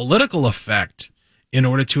for political effect in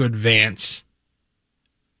order to advance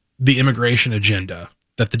the immigration agenda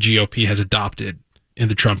that the GOP has adopted in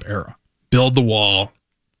the Trump era. Build the wall,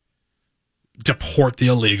 deport the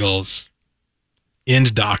illegals,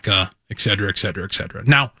 end DACA, et cetera, et cetera, et cetera.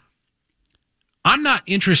 Now, I'm not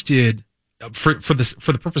interested, for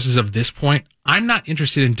the purposes of this point, I'm not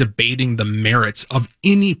interested in debating the merits of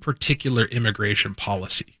any particular immigration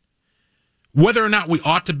policy. Whether or not we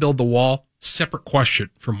ought to build the wall, separate question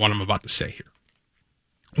from what I'm about to say here.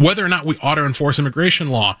 Whether or not we ought to enforce immigration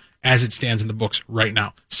law as it stands in the books right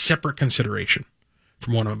now, separate consideration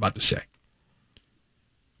from what I'm about to say.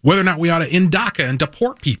 Whether or not we ought to end DACA and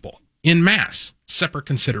deport people en masse, separate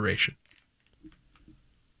consideration.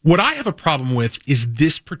 What I have a problem with is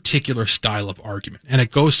this particular style of argument, and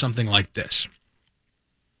it goes something like this.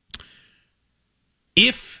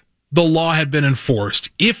 If the law had been enforced,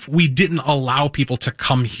 if we didn't allow people to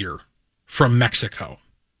come here from Mexico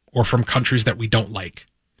or from countries that we don't like,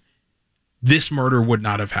 this murder would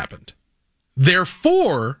not have happened.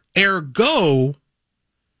 Therefore, ergo,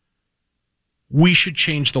 we should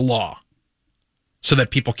change the law so that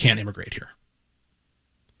people can't immigrate here.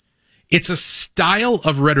 It's a style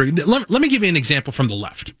of rhetoric. Let me give you an example from the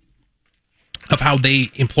left of how they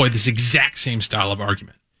employ this exact same style of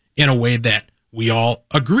argument in a way that we all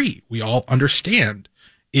agree, we all understand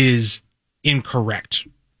is incorrect,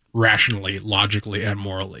 rationally, logically, and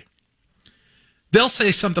morally. They'll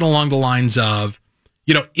say something along the lines of,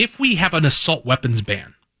 if we have an assault weapons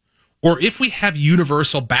ban, or if we have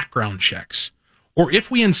universal background checks, or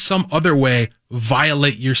if we in some other way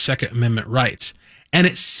violate your Second Amendment rights, and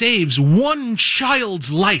it saves one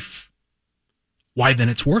child's life, why then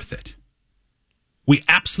it's worth it. We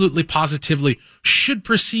absolutely positively should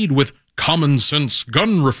proceed with common sense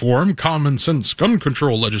gun reform, common sense gun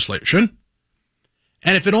control legislation.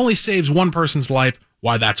 And if it only saves one person's life,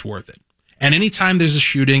 why that's worth it. And anytime there's a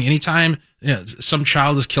shooting, anytime some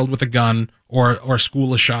child is killed with a gun, or a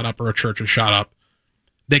school is shot up, or a church is shot up,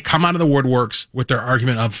 they come out of the woodworks with their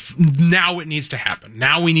argument of now it needs to happen.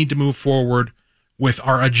 Now we need to move forward with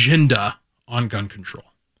our agenda on gun control.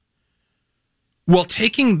 Well,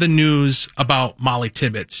 taking the news about Molly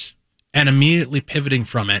Tibbetts and immediately pivoting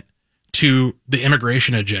from it to the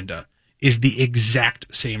immigration agenda is the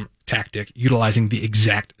exact same tactic, utilizing the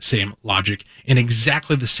exact same logic in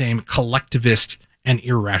exactly the same collectivist and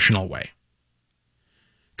irrational way.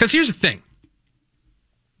 Because here's the thing.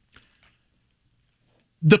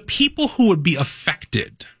 The people who would be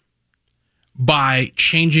affected by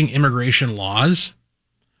changing immigration laws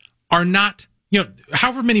are not,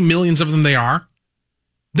 however many millions of them they are,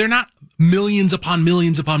 they're not millions upon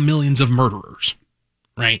millions upon millions of murderers,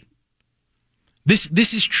 right?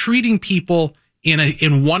 This is treating people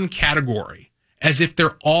in one category as if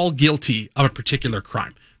they're all guilty of a particular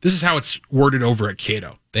crime. This is how it's worded over at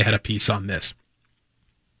Cato. They had a piece on this.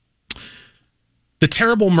 The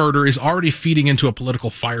terrible murder is already feeding into a political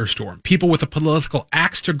firestorm. People with a political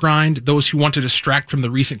axe to grind, those who want to distract from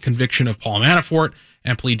the recent conviction of Paul Manafort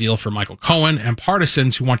and plea deal for Michael Cohen, and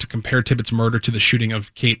partisans who want to compare Tibbetts' murder to the shooting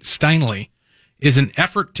of Kate Steinle, is an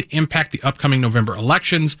effort to impact the upcoming November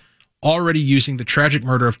elections, already using the tragic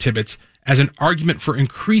murder of Tibbetts as an argument for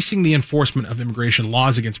increasing the enforcement of immigration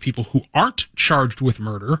laws against people who aren't charged with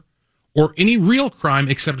murder or any real crime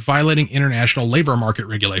except violating international labor market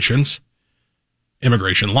regulations,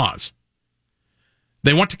 immigration laws.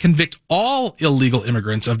 They want to convict all illegal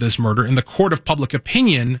immigrants of this murder in the court of public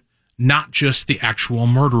opinion, not just the actual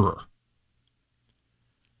murderer.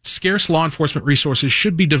 Scarce law enforcement resources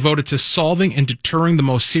should be devoted to solving and deterring the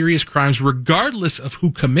most serious crimes regardless of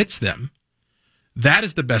who commits them. That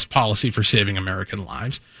is the best policy for saving American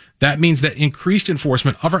lives. That means that increased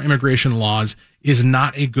enforcement of our immigration laws is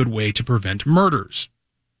not a good way to prevent murders.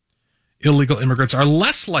 Illegal immigrants are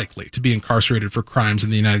less likely to be incarcerated for crimes in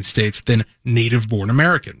the United States than native-born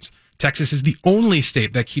Americans. Texas is the only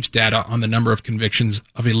state that keeps data on the number of convictions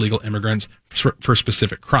of illegal immigrants for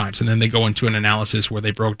specific crimes. And then they go into an analysis where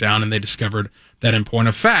they broke down and they discovered that in point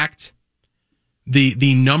of fact,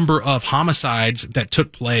 the number of homicides that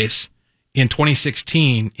took place in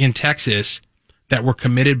 2016 in Texas that were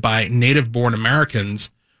committed by native-born Americans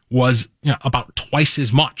was about twice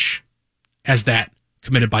as much as that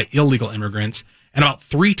committed by illegal immigrants, and about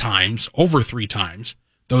over three times,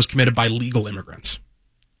 those committed by legal immigrants.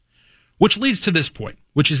 Which leads to this point,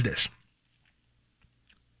 which is this.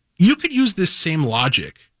 You could use this same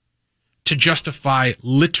logic to justify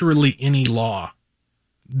literally any law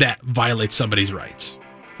that violates somebody's rights.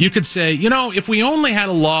 You could say, if we only had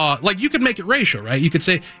a law, like you could make it racial, right? You could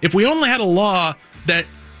say, if we only had a law that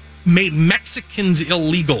made Mexicans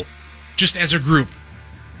illegal just as a group,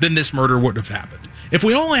 then this murder wouldn't have happened. If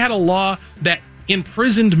we only had a law that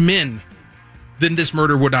imprisoned men, then this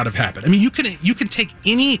murder would not have happened. I mean, you can take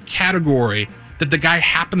any category that the guy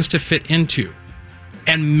happens to fit into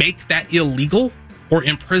and make that illegal or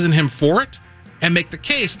imprison him for it and make the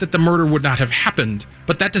case that the murder would not have happened.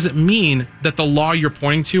 But that doesn't mean that the law you're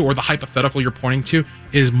pointing to or the hypothetical you're pointing to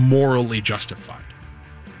is morally justified.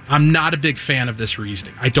 I'm not a big fan of this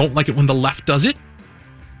reasoning. I don't like it when the left does it,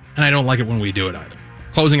 and I don't like it when we do it either.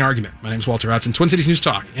 Closing argument. My name is Walter Hudson. Twin Cities News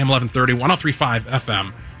Talk, AM 1130, 103.5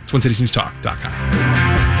 FM, TwinCitiesNewsTalk.com.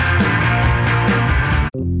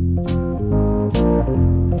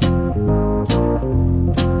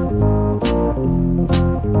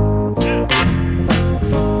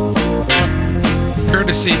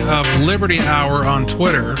 Courtesy of Liberty Hour on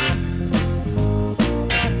Twitter,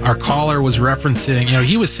 our caller was referencing,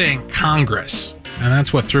 he was saying Congress, and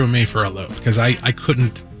that's what threw me for a loop, because I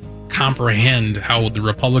couldn't comprehend how the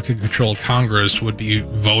Republican-controlled Congress would be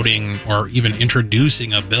voting or even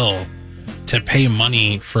introducing a bill to pay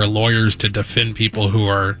money for lawyers to defend people who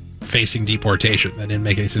are facing deportation. That didn't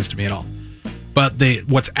make any sense to me at all. But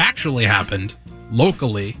what's actually happened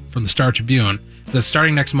locally from the Star Tribune, that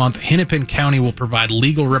starting next month, Hennepin County will provide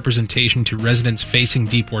legal representation to residents facing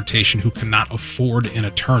deportation who cannot afford an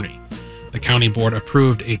attorney. The county board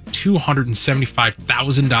approved a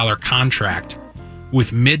 $275,000 contract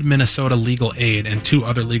with Mid-Minnesota Legal Aid and two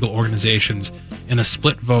other legal organizations in a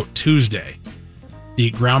split vote Tuesday.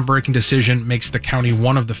 The groundbreaking decision makes the county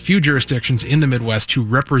one of the few jurisdictions in the Midwest to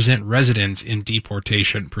represent residents in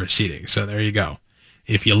deportation proceedings. So there you go.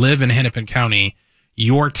 If you live in Hennepin County,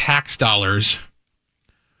 your tax dollars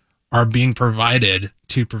are being provided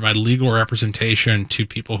to provide legal representation to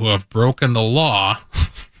people who have broken the law.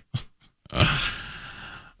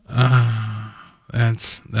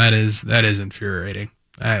 That is infuriating.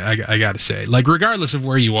 I got to say, like, regardless of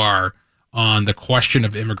where you are on the question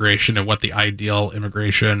of immigration and what the ideal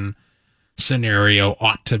immigration scenario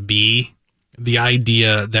ought to be, the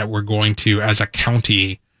idea that we're going to, as a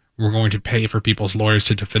county, we're going to pay for people's lawyers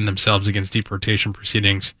to defend themselves against deportation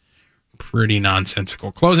proceedings, pretty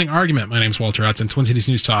nonsensical. Closing argument. My name is Walter Hudson, Twin Cities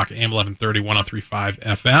News Talk, AM 1130, 103.5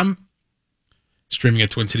 FM. Streaming at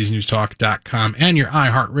TwinCitiesNewsTalk.com and your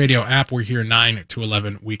iHeartRadio app. We're here 9 to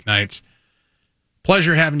 11 weeknights.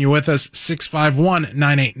 Pleasure having you with us.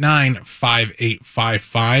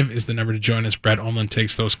 651-989-5855 is the number to join us. Brett Olman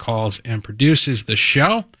takes those calls and produces the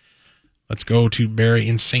show. Let's go to Barry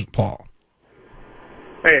in St. Paul.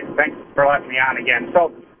 Hey, thanks for letting me on again.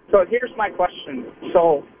 So here's my question.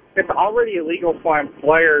 So it's already illegal for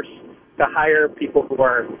employers to hire people who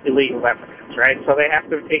are illegal immigrants, right? So they have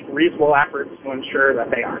to take reasonable efforts to ensure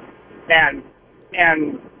that they aren't. And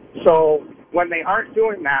so when they aren't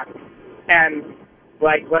doing that, and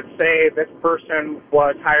like let's say this person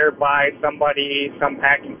was hired by somebody, some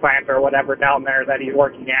packing plant or whatever down there that he's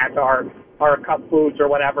working at, or Cup Foods or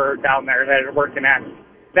whatever down there that he's working at.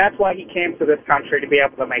 That's why he came to this country, to be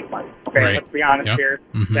able to make money. Okay, right. Let's be honest here.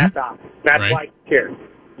 Mm-hmm. That's honest. That's right. why he's here.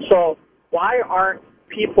 So why aren't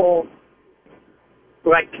people,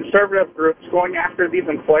 like conservative groups, going after these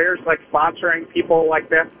employers, like sponsoring people like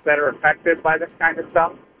this that are affected by this kind of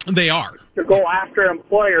stuff? They are. To go after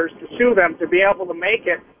employers, to sue them, to be able to make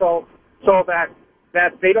it so that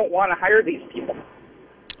they don't want to hire these people.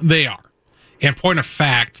 They are. And point of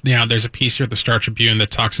fact, there's a piece here at the Star Tribune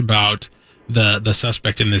that talks about the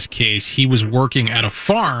suspect in this case. He was working at a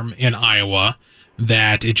farm in Iowa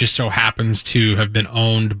that it just so happens to have been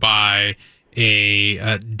owned by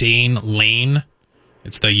a Dane Lane.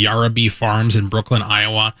 It's the Yarrabee Farms in Brooklyn,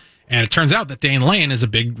 Iowa. And it turns out that Dane Lane is a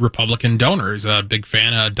big Republican donor. He's a big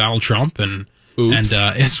fan of Donald Trump and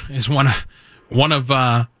is one of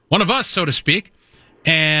us, so to speak.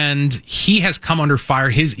 And he has come under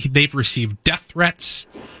fire. They've received death threats.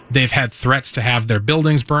 They've had threats to have their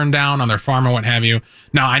buildings burned down on their farm and what have you.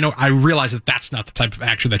 Now, I realize that that's not the type of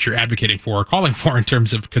action that you're advocating for or calling for in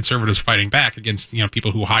terms of conservatives fighting back against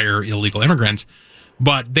people who hire illegal immigrants.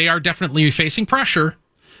 But they are definitely facing pressure,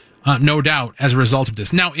 no doubt, as a result of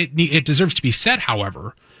this. Now, it deserves to be said,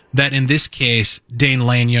 however, that in this case, Dane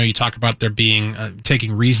Lane, you talk about there being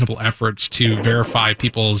taking reasonable efforts to verify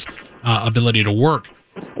people's ability to work.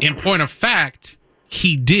 In point of fact,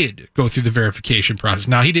 he did go through the verification process.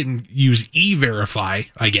 Now, he didn't use E-Verify,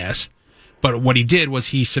 I guess, but what he did was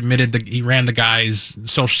he ran the guy's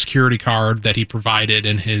social security card that he provided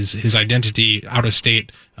and his identity,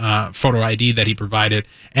 out-of-state photo ID that he provided,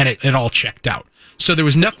 and it all checked out. So there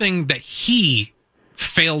was nothing that he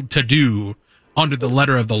failed to do under the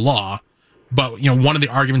letter of the law. But, one of the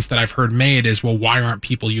arguments that I've heard made is, well, why aren't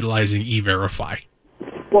people utilizing E-Verify?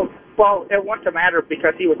 Well, it wouldn't have mattered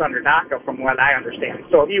because he was under DACA, from what I understand.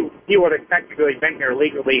 So he would have technically been here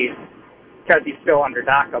legally because he's still under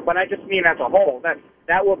DACA. But I just mean as a whole,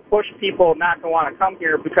 that would push people not to want to come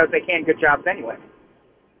here because they can't get jobs anyway.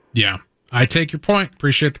 Yeah, I take your point.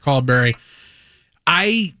 Appreciate the call, Barry.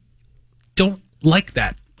 I don't like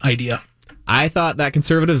that idea. I thought that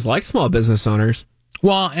conservatives like small business owners.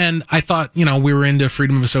 Well, and I thought, we were into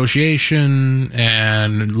freedom of association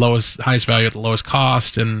and highest value at the lowest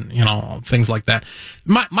cost and, things like that.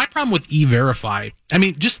 My problem with E-Verify,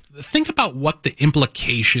 just think about what the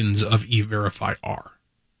implications of E-Verify are.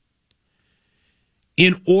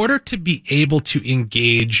 In order to be able to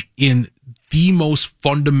engage in the most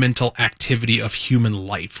fundamental activity of human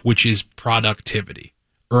life, which is productivity,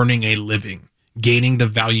 earning a living, gaining the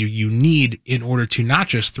value you need in order to not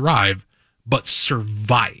just thrive, but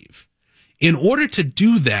survive. In order to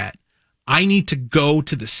do that, I need to go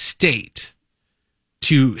to the state,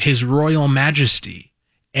 to His Royal Majesty,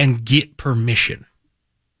 and get permission.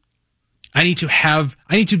 I need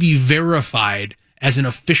to be verified as an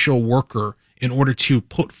official worker in order to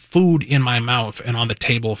put food in my mouth and on the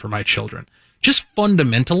table for my children. Just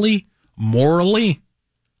fundamentally, morally,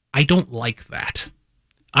 I don't like that.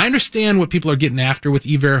 I understand what people are getting after with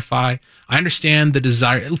E-Verify. I understand the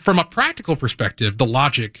desire. From a practical perspective, the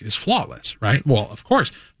logic is flawless, right? Well, of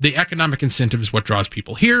course, the economic incentive is what draws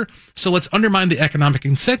people here. So let's undermine the economic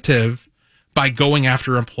incentive by going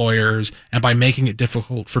after employers and by making it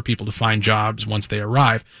difficult for people to find jobs once they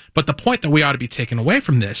arrive. But the point that we ought to be taken away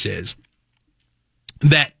from this is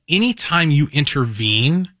that anytime you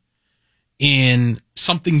intervene in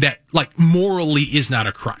something that, morally is not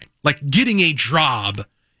a crime, like getting a job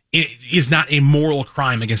is not a moral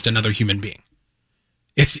crime against another human being.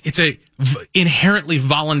 It's a inherently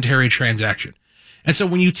voluntary transaction. And so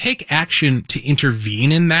when you take action to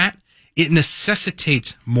intervene in that, it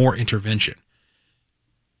necessitates more intervention.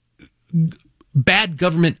 Bad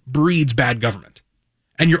government breeds bad government.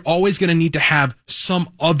 And you're always going to need to have some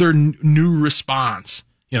other new response,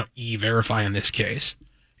 E-Verify in this case.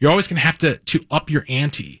 You're always going to have to up your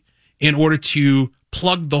ante in order to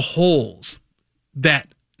plug the holes that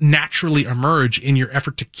naturally emerge in your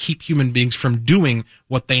effort to keep human beings from doing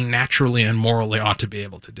what they naturally and morally ought to be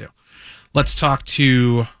able to do. Let's talk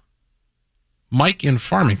to Mike in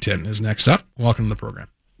Farmington is next up. Welcome to the program.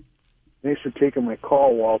 Thanks for taking my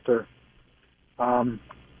call, Walter. Can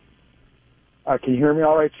you hear me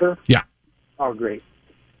all right, sir? Yeah. Oh, great.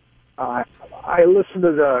 I listen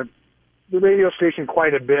to the radio station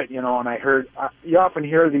quite a bit, and I heard you often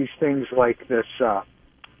hear these things like this,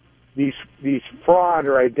 these fraud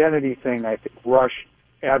or identity thing. I think Rush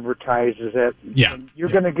advertises it. Yeah. And you're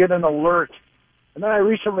going to get an alert. And then I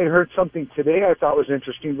recently heard something today I thought was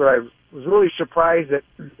interesting, but I was really surprised that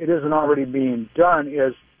it isn't already being done.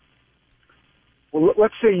 Is, well,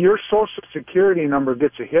 let's say your Social Security number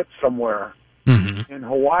gets a hit somewhere in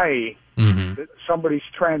Hawaii. That somebody's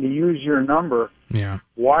trying to use your number. Yeah.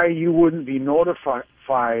 Why you wouldn't be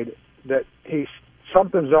notified that, hey,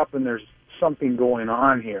 something's up and there's something going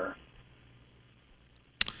on here?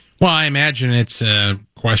 Well, I imagine it's a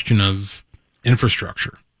question of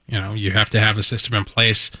infrastructure. You have to have a system in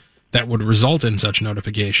place that would result in such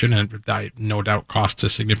notification, and that no doubt costs a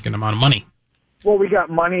significant amount of money. Well, we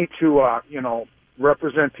got money to,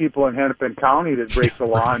 represent people in Hennepin County that break the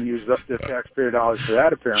law and use the taxpayer dollars for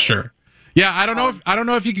that, apparently. Sure. Yeah, I don't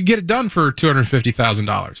know if you could get it done for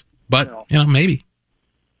 $250,000, but maybe.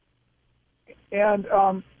 And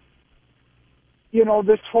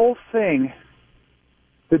this whole thing,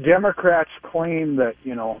 the Democrats claim that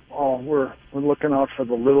we're looking out for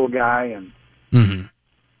the little guy, and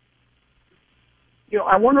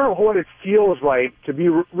I wonder what it feels like to be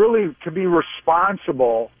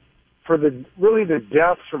responsible for the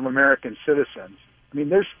deaths of American citizens. I mean,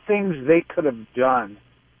 there's things they could have done.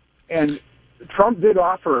 And Trump did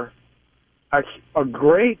offer a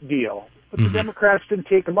great deal, but the Democrats didn't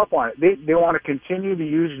take him up on it. They want to continue to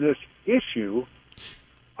use this issue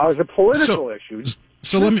as a political issue.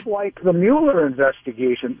 So let me. Just like the Mueller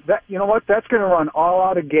investigation, that you know what? That's going to run all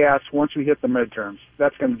out of gas once we hit the midterms.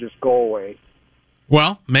 That's going to just go away.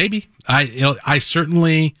 Well, maybe. I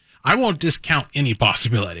certainly won't discount any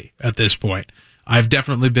possibility at this point. I've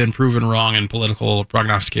definitely been proven wrong in political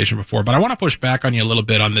prognostication before, but I want to push back on you a little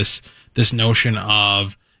bit on this notion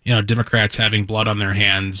of Democrats having blood on their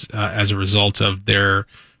hands as a result of their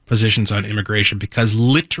positions on immigration, because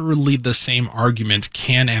literally the same argument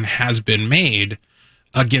can and has been made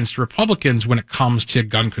against Republicans when it comes to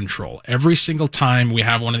gun control. Every single time we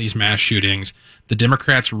have one of these mass shootings, the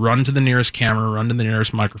Democrats run to the nearest camera, run to the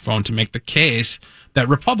nearest microphone to make the case that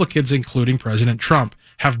Republicans, including President Trump,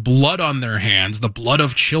 have blood on their hands, the blood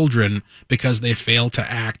of children, because they fail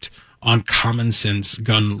to act on common sense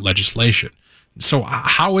gun legislation. So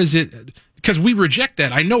how is it? Because we reject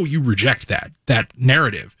that. I know you reject that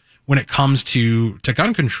narrative when it comes to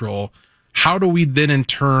gun control. How do we then in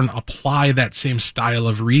turn apply that same style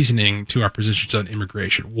of reasoning to our positions on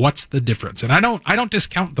immigration? What's the difference? And I don't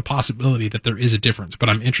discount the possibility that there is a difference, but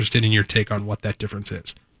I'm interested in your take on what that difference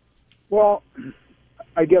is. Well,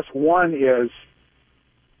 I guess one is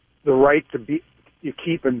the right to you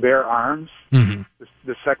keep and bear arms, Mm-hmm.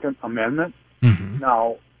 the Second Amendment. Mm-hmm.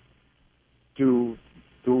 Now, do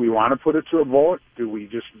we want to put it to a vote? Do we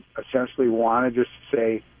just essentially want to just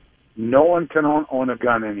say no one can own a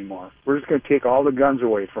gun anymore? We're just going to take all the guns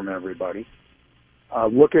away from everybody.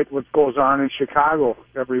 Look at what goes on in Chicago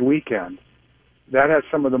every weekend. That has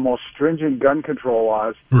some of the most stringent gun control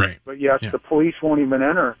laws. Right. But yet the police won't even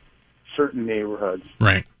enter certain neighborhoods.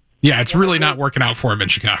 Right. Yeah, it's really not working out for him in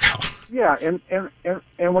Chicago. Yeah, and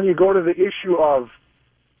when you go to the issue of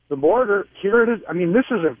the border, here it is. I mean, this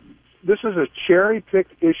is a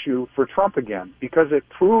cherry-picked issue for Trump again, because it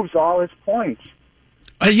proves all his points.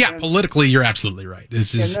 Politically, you're absolutely right.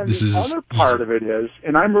 The other part of it is,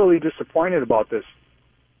 and I'm really disappointed about this,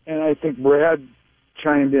 and I think Brad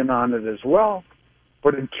chimed in on it as well,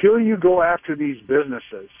 but until you go after these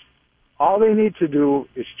businesses, all they need to do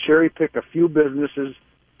is cherry-pick a few businesses,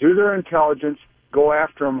 do their intelligence, go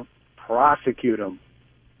after them, prosecute them,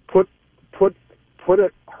 put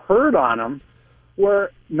a hurt on them,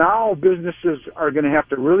 where now businesses are going to have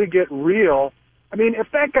to really get real. I mean, if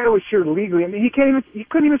that guy was here legally, I mean, he couldn't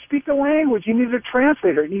even speak the language. He needed a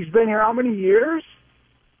translator, and he's been here how many years?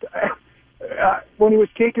 When he was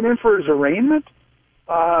taken in for his arraignment,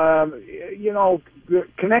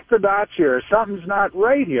 connect the dots here. Something's not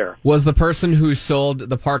right here. Was the person who sold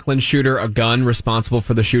the Parkland shooter a gun responsible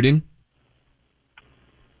for the shooting?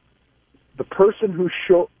 The person who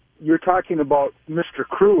you're talking about, Mr.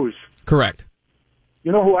 Cruz. Correct.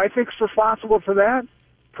 You know who I think's responsible for that?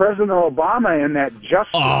 President Obama and that justice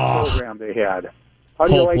program they had. How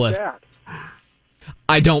do Hopeless. you like that?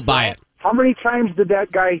 I don't buy it. How many times did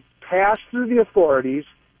that guy pass through the authorities,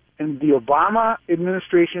 and the Obama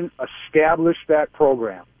administration established that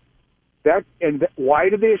program? Why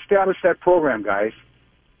did they establish that program, guys?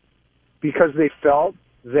 Because they felt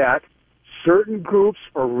that certain groups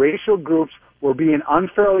or racial groups were being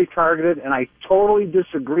unfairly targeted, and I totally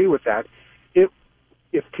disagree with that.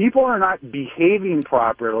 If people are not behaving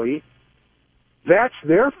properly, that's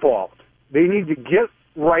their fault. They need to get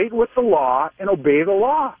right with the law and obey the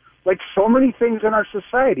law. Like so many things in our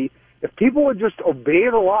society, if people would just obey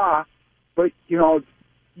the law, but,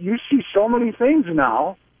 you see so many things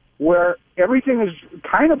now where everything is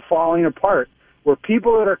kind of falling apart, where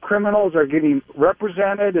people that are criminals are getting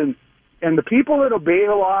represented, and the people that obey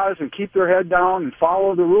the laws and keep their head down and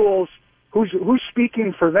follow the rules, who's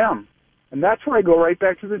speaking for them? And that's where I go right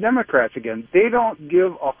back to the Democrats again. They don't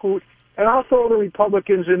give a hoot. And I'll throw the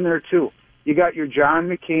Republicans in there, too. You got your John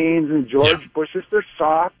McCains and George Bushes. They're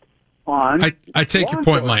soft on I take your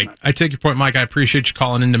point, Mike. I I appreciate you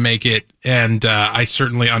calling in to make it. And I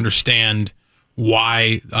certainly understand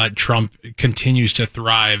why Trump continues to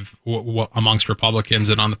thrive amongst Republicans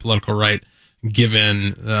and on the political right,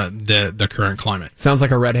 given the current climate. Sounds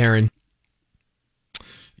like a red herring.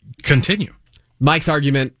 Continue. Mike's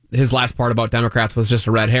argument, his last part about Democrats, was just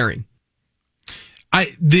a red herring.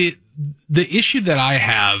 The issue that I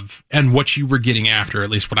have, and what you were getting after, at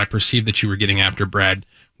least what I perceive that you were getting after, Brad,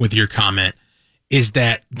 with your comment, is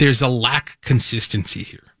that there's a lack of consistency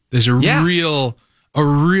here. There's a real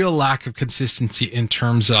lack of consistency in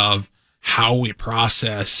terms of how we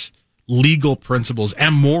process legal principles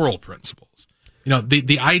and moral principles.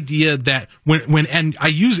 The idea that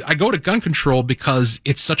I go to gun control because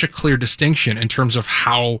it's such a clear distinction in terms of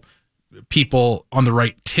how people on the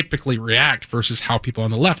right typically react versus how people on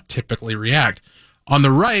the left typically react. On the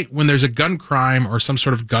right, when there's a gun crime or some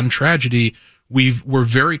sort of gun tragedy, we're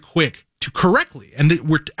very quick to correctly, and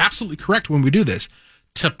we're absolutely correct when we do this,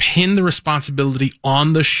 to pin the responsibility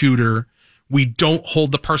on the shooter. We don't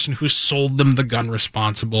hold the person who sold them the gun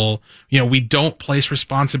responsible. We don't place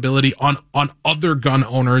responsibility on other gun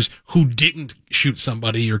owners who didn't shoot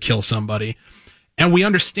somebody or kill somebody. And we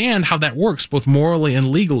understand how that works, both morally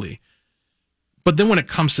and legally. But then when it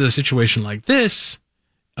comes to a situation like this,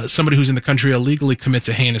 somebody who's in the country illegally commits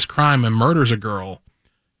a heinous crime and murders a girl,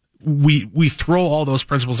 we throw all those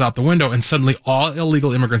principles out the window, and suddenly all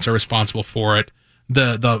illegal immigrants are responsible for it.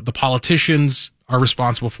 The politicians are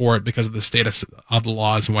responsible for it because of the status of the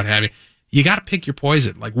laws and what have you. You got to pick your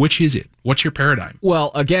poison. Like, which is it? What's your paradigm?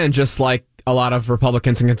 Well, again, just like a lot of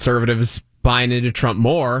Republicans and conservatives buying into Trump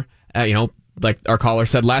more, like our caller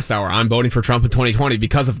said last hour, I'm voting for Trump in 2020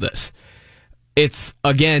 because of this. It's,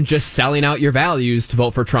 again, just selling out your values to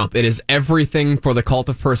vote for Trump. It is everything for the cult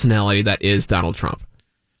of personality that is Donald Trump.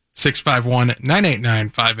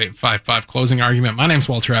 651-989-5855. Closing argument. My name's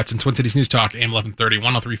Walter Atson, Twin Cities News Talk, AM 1130,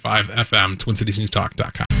 103.5 FM,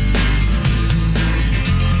 TwinCitiesNewsTalk.com.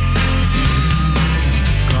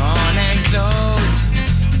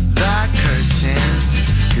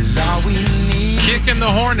 Kicking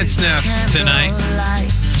the hornet's nest tonight.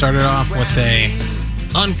 Started off with a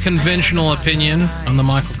unconventional opinion on the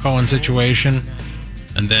Michael Cohen situation,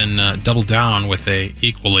 and then doubled down with a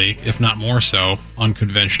equally, if not more so,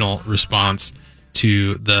 unconventional response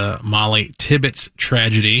to the Molly Tibbetts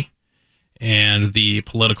tragedy and the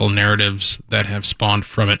political narratives that have spawned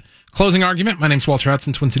from it. Closing argument. My name's Walter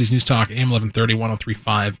Hudson, Twin Cities News Talk, AM 1130,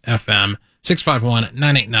 103.5 FM,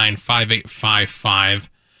 651-989-5855.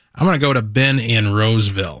 I'm going to go to Ben in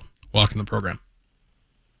Roseville. Welcome to the program.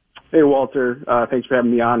 Hey, Walter. Thanks for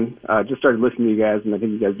having me on. Just started listening to you guys, and I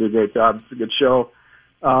think you guys do a great job. It's a good show.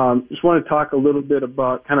 Just want to talk a little bit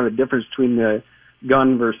about kind of the difference between the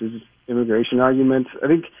gun versus immigration argument. I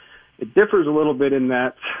think it differs a little bit in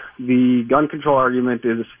that the gun control argument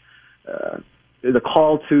is a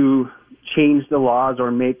call to change the laws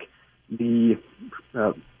or make the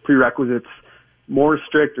prerequisites more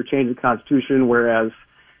strict or change the Constitution, whereas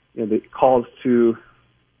the calls to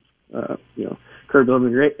curb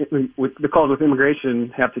the calls with immigration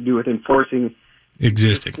have to do with enforcing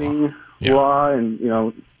existing law,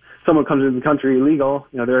 and someone comes into the country illegal,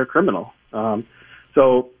 they're a criminal. I'm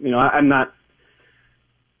not,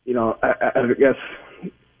 I guess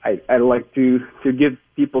I like to give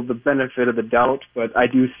people the benefit of the doubt, but I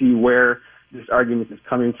do see where this argument is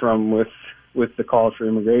coming from with the calls for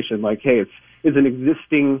immigration. Like, hey, it's an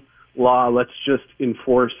existing law. Let's just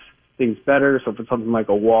enforce things better. So for something like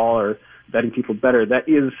a wall or vetting people better, that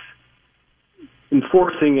is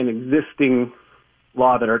enforcing an existing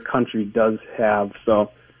law that our country does have.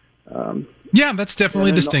 So, yeah, that's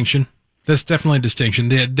definitely a distinction. That's definitely a distinction.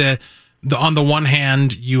 The on the one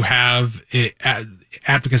hand, you have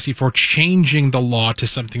advocacy for changing the law to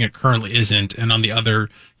something it currently isn't, and on the other,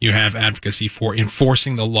 you have advocacy for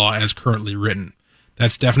enforcing the law as currently written.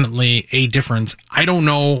 That's definitely a difference. I don't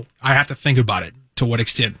know. I have to think about it to what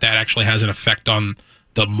extent that actually has an effect on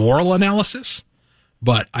the moral analysis,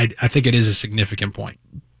 but I think it is a significant point.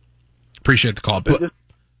 Appreciate the call, but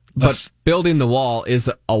building the wall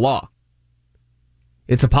is a law.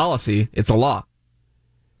 It's a policy. It's a law.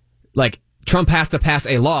 Like, Trump has to pass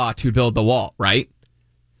a law to build the wall, right?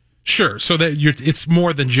 Sure. So that it's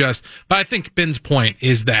more than just, but I think Ben's point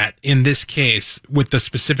is that in this case, with the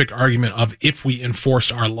specific argument of if we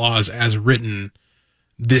enforced our laws as written,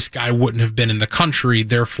 this guy wouldn't have been in the country,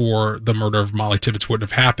 therefore the murder of Molly Tibbetts wouldn't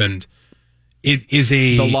have happened. It is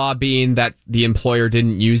the law being that the employer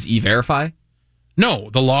didn't use E-Verify?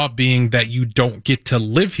 No, the law being that you don't get to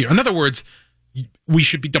live here. In other words, we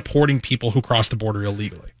should be deporting people who cross the border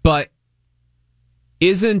illegally. But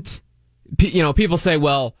isn't, people say,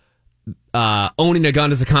 well, owning a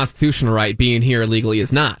gun is a constitutional right, being here illegally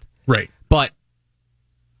is not. Right. But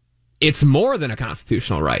it's more than a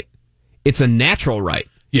constitutional right. It's a natural right.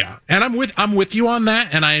 Yeah, and I'm with you on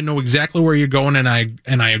that, and I know exactly where you're going, and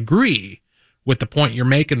I agree with the point you're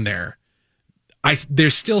making there.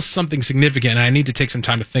 There's still something significant, and I need to take some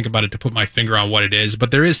time to think about it to put my finger on what it is,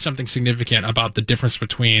 but there is something significant about the difference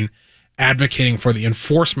between advocating for the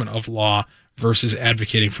enforcement of law versus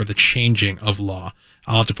advocating for the changing of law.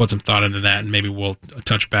 I'll have to put some thought into that, and maybe we'll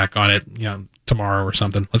touch back on it tomorrow or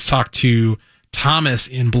something. Let's talk to Thomas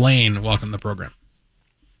in Blaine. Welcome to the program.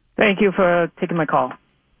 Thank you for taking my call.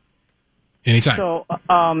 Anytime. So,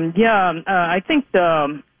 I think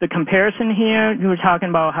the comparison here, you were talking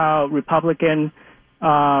about how Republican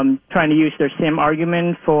trying to use their same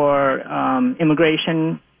argument for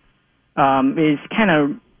immigration is kind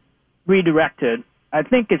of redirected. I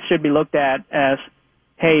think it should be looked at as,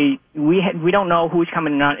 hey, we don't know who's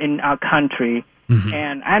coming in our country,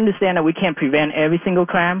 And I understand that we can't prevent every single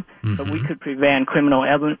crime, but we could prevent criminal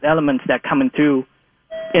elements that come through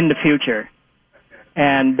in the future.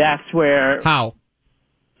 And that's where... How?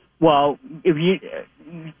 Well, if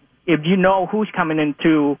you know who's coming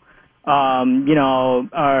into, our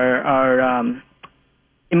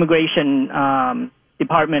immigration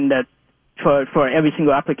department that for every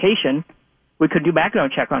single application, we could do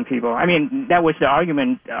background check on people. I mean, that was the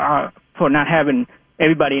argument for not having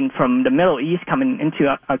everybody from the Middle East coming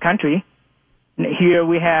into our country. Here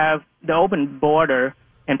we have the open border,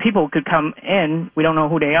 and people could come in. We don't know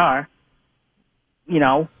who they are.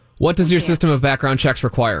 What does your system of background checks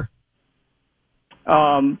require?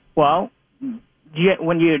 Well,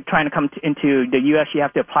 when you're trying to come into the U.S., you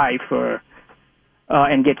have to apply for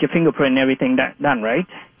and get your fingerprint and everything done, right?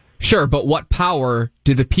 Sure, but what power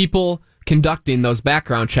do the people conducting those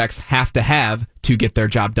background checks have to get their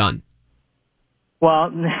job done?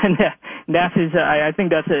 Well, I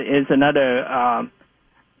think that is another,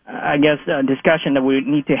 discussion that we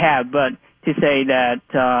need to have. But to say that,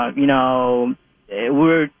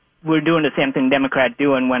 we're doing the same thing Democrats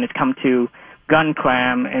doing when it's come to gun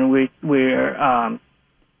crime, and we're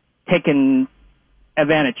taking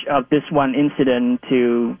advantage of this one incident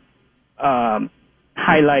to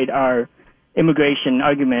highlight our immigration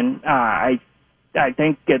argument. I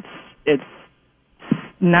think it's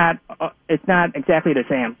not exactly the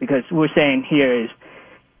same, because we're saying here is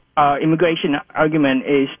our immigration argument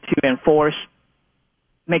is to enforce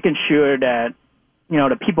making sure that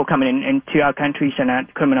the people coming into our countries are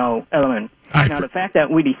not criminal element. Now the fact that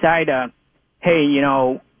we decide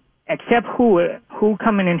accept who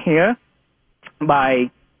coming in here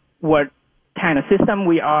by what kind of system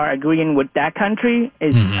we are agreeing with that country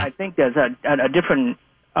is, I think there's a different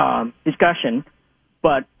discussion,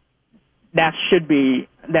 but that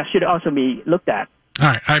should also be looked at. All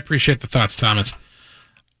right, I appreciate the thoughts, Thomas.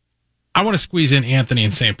 I want to squeeze in Anthony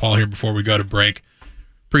in St. Paul here before we go to break.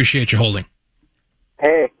 Appreciate you holding.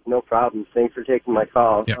 Hey, no problem. Thanks for taking my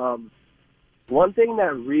call. Yep. One thing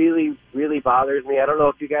that really, really bothers me, I don't know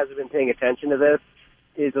if you guys have been paying attention to this,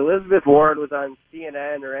 is Elizabeth Warren was on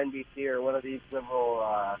CNN or NBC or one of these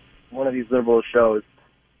liberal shows,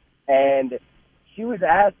 and she was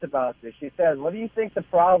asked about this. She said, "What do you think the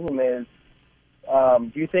problem is?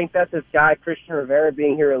 Do you think that this guy Christian Rivera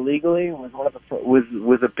being here illegally was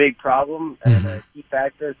was a big problem and a key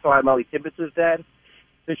factor as to why Molly Tibbetts was dead?"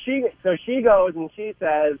 So she goes and she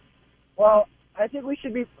says, "Well, I think we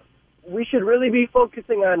should really be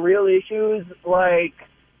focusing on real issues like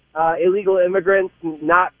illegal immigrants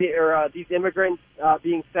these immigrants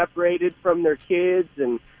being separated from their kids,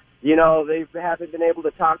 and they haven't been able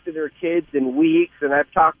to talk to their kids in weeks. And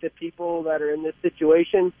I've talked to people that are in this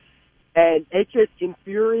situation, and it just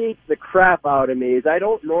infuriates the crap out of me. I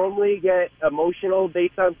don't normally get emotional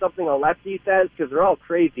based on something a lefty says because they're all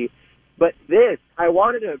crazy, but this, I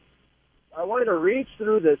wanted to reach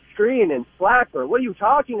through the screen and slap her. What are you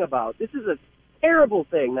talking about? This is a terrible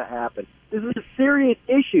thing that happened. This is a serious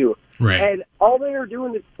issue. Right. And all they are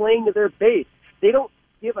doing is playing to their base. They don't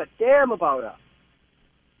give a damn about us.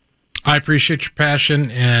 I appreciate your passion,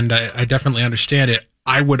 and I definitely understand it.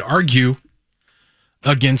 I would argue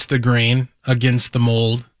against the grain, against the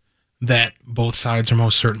mold, that both sides are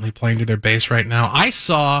most certainly playing to their base right now. I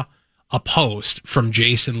saw a post from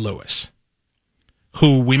Jason Lewis,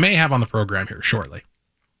 who we may have on the program here shortly.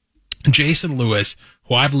 Jason Lewis,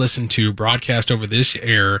 who I've listened to broadcast over this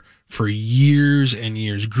air for years and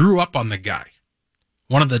years, grew up on the guy.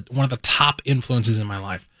 One of the top influences in my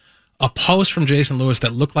life. A post from Jason Lewis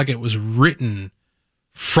that looked like it was written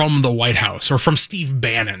from the White House or from Steve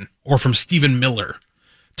Bannon or from Stephen Miller,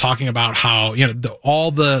 talking about how, all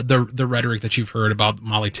the rhetoric that you've heard about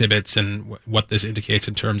Molly Tibbetts and what this indicates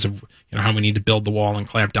in terms of, how we need to build the wall and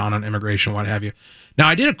clamp down on immigration, what have you. Now,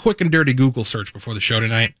 I did a quick and dirty Google search before the show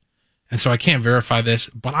tonight, and so I can't verify this,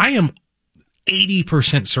 but I am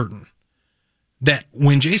 80% certain that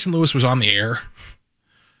when Jason Lewis was on the air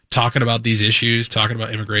talking about these issues, talking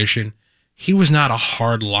about immigration, he was not a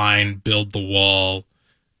hard-line, build-the-wall,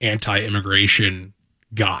 anti-immigration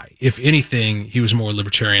guy. If anything, he was more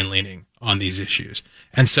libertarian-leaning on these issues.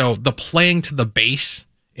 And so the playing to the base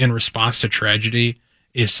in response to tragedy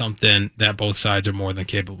is something that both sides are more than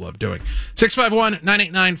capable of doing.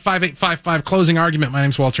 651-989-5855, closing argument. My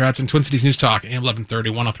name's Walter Hudson, Twin Cities News Talk, AM 1130,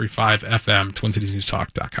 1035 FM,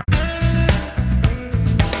 TwinCitiesNewsTalk.com.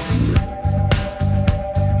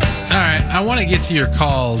 All right, I want to get to your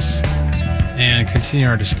calls and continue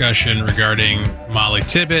our discussion regarding Molly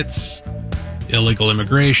Tibbetts, illegal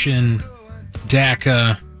immigration,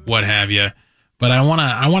 DACA, what have you. But I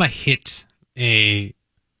want to hit a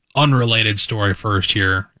unrelated story first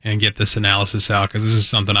here and get this analysis out, because this is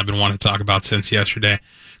something I've been wanting to talk about since yesterday.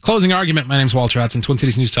 Closing argument. My name's Walter Hudson, Twin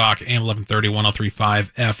Cities News Talk, AM 1130,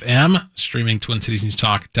 103.5 FM, streaming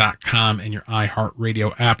TwinCitiesNewsTalk.com and your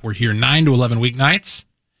iHeartRadio app. We're here 9 to 11 weeknights.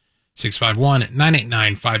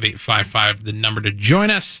 651-989-5855, the number to join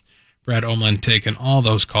us. Brad Omland taking all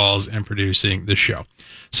those calls and producing the show.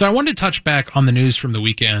 So I wanted to touch back on the news from the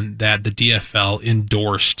weekend that the DFL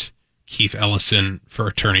endorsed Keith Ellison for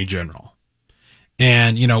Attorney General.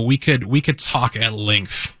 And, you know, we could talk at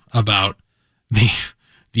length about the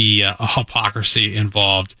hypocrisy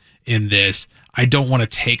involved in this. I don't want to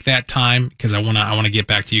take that time because I want to get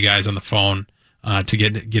back to you guys on the phone to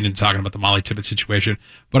get into talking about the Molly Tibbetts situation.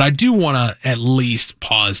 But I do want to at least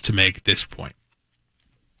pause to make this point.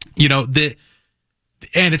 You know, they've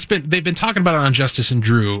been talking about it on Justice and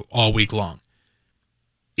Drew all week long.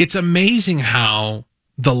 It's amazing how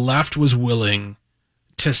the left was willing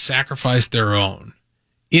to sacrifice their own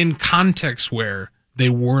in contexts where they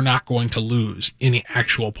were not going to lose any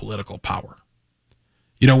actual political power.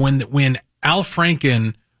 You know, when Al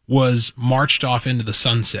Franken was marched off into the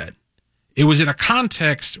sunset, it was in a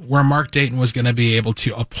context where Mark Dayton was going to be able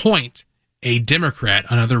to appoint a Democrat,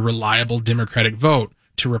 another reliable Democratic vote,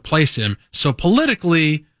 to replace him. So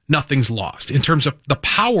politically, nothing's lost. In terms of the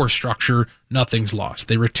power structure, nothing's lost.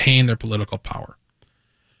 They retain their political power.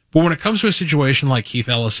 But when it comes to a situation like Keith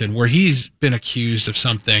Ellison, where he's been accused of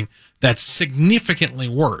something that's significantly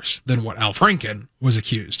worse than what Al Franken was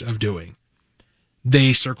accused of doing,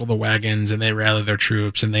 they circle the wagons and they rally their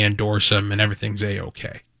troops and they endorse him and everything's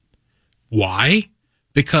A-okay. Why?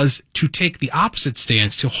 Because to take the opposite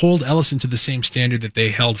stance, to hold Ellison to the same standard that they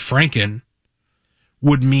held Franken,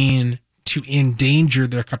 would mean to endanger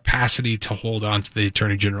their capacity to hold on to the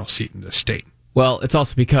Attorney General seat in the state. Well, it's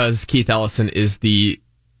also because Keith Ellison is the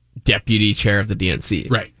deputy chair of the DNC.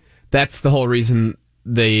 Right. That's the whole reason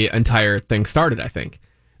the entire thing started, I think.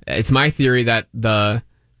 It's my theory that the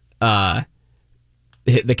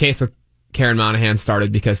case with Karen Monahan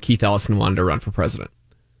started because Keith Ellison wanted to run for president.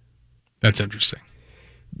 That's interesting.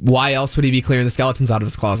 Why else would he be clearing the skeletons out of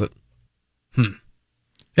his closet?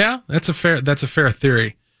 Yeah, that's a fair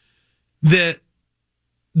theory. The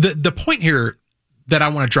point here that I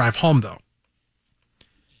want to drive home, though,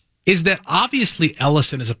 is that obviously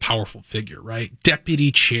Ellison is a powerful figure, right?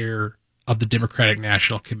 Deputy chair of the Democratic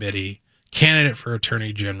National Committee, candidate for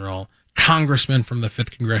Attorney General, congressman from the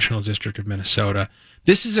 5th Congressional District of Minnesota.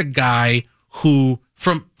 This is a guy who,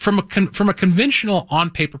 from a conventional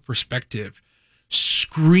on-paper perspective,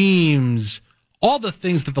 screams all the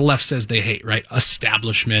things that the left says they hate, right?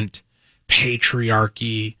 Establishment,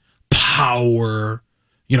 patriarchy, power,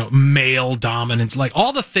 male dominance, like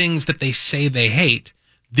all the things that they say they hate,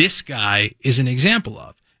 this guy is an example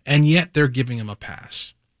of. And yet they're giving him a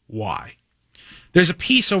pass. Why? There's a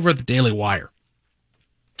piece over at the Daily Wire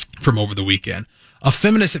from over the weekend. A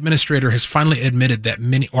feminist administrator has finally admitted that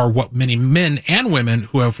many men and women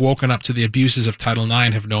who have woken up to the abuses of Title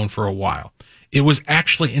IX have known for a while. It was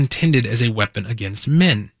actually intended as a weapon against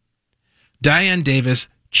men. Diane Davis,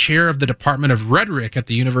 chair of the Department of Rhetoric at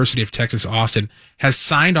the University of Texas, Austin, has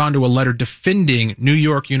signed on to a letter defending New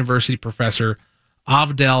York University professor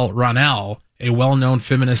Avdel Ranel, a well-known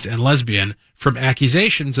feminist and lesbian, from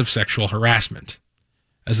accusations of sexual harassment.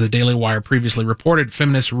 As the Daily Wire previously reported,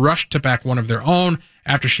 feminists rushed to back one of their own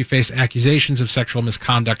after she faced accusations of sexual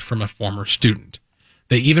misconduct from a former student.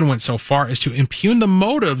 They even went so far as to impugn the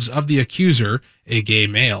motives of the accuser, a gay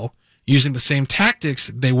male, using the same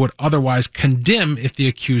tactics they would otherwise condemn if the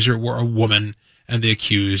accuser were a woman and the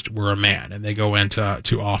accused were a man. And they go into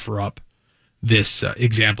to offer up this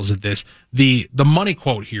examples of this. The money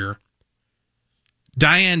quote here: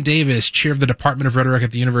 Diane Davis, chair of the Department of Rhetoric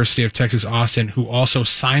at the University of Texas, Austin, who also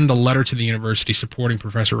signed the letter to the university supporting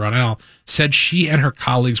Professor Ranel, said she and her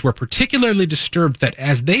colleagues were particularly disturbed that,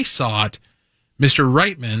 as they saw it, Mr.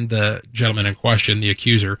 Reitman, the gentleman in question, the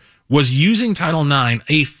accuser, was using Title IX,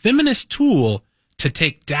 a feminist tool, to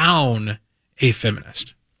take down a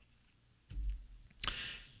feminist.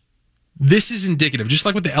 This is indicative, just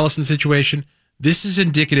like with the Ellison situation, this is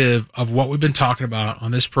indicative of what we've been talking about on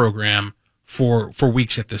this program for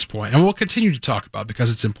weeks at this point, and we'll continue to talk about because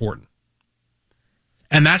it's important.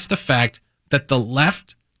 And that's the fact that the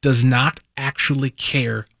left does not actually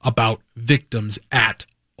care about victims at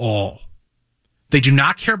all. They do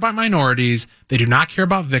not care about minorities. They do not care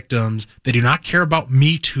about victims. They do not care about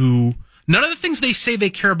Me Too. None of the things they say they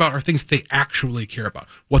care about are things they actually care about.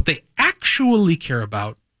 What they actually care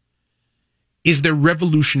about is their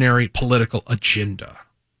revolutionary political agenda.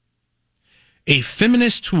 A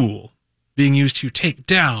feminist tool being used to take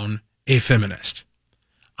down a feminist.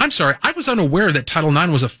 I'm sorry, I was unaware that Title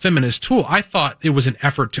IX was a feminist tool. I thought it was an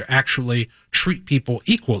effort to actually treat people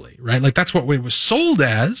equally, right? Like that's what it was sold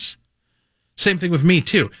as. Same thing with Me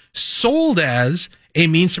Too. Sold as a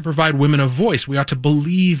means to provide women a voice. We ought to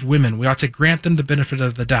believe women. We ought to grant them the benefit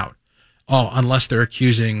of the doubt. Oh, unless they're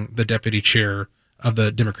accusing the deputy chair of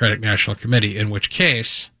the Democratic National Committee, in which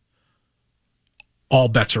case all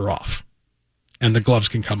bets are off and the gloves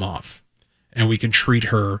can come off and we can treat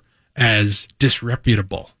her as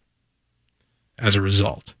disreputable as a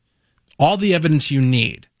result. All the evidence you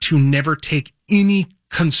need to never take any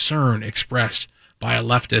concern expressed by a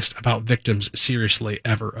leftist about victims seriously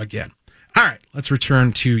ever again. All right, let's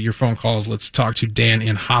return to your phone calls. Let's talk to Dan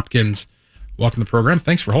in Hopkins. Welcome to the program.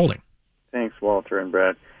 Thanks for holding. Thanks, Walter and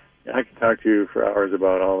Brad. I could talk to you for hours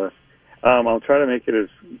about all this. I'll try to make it as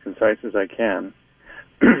concise as I can.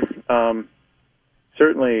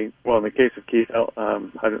 Certainly, well, in the case of Keith, I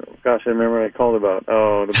remember what I called about.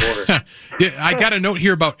 Oh, the border. Yeah, I got a note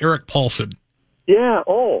here about Eric Paulson. Yeah,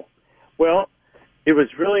 well, it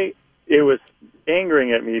was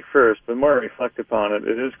angering at me first, but more I reflect upon it,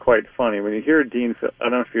 it is quite funny. When you hear I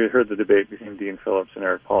don't know if you heard the debate between Dean Phillips and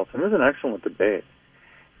Eric Paulson. It was an excellent debate.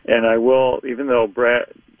 And I will, even though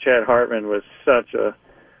Chad Hartman was such a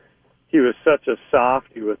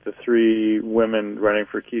softy with the three women running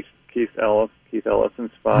for Keith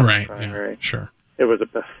Ellison's spot in the primary. Yeah, sure. It was a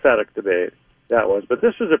pathetic debate, that was. But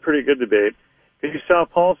this was a pretty good debate because you saw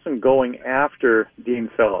Paulson going after Dean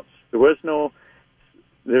Phillips. There was no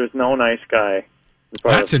nice guy.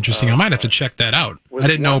 That's interesting. I might have to check that out. I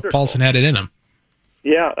didn't know Paulson had it in him.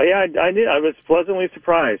 Yeah, I did. I was pleasantly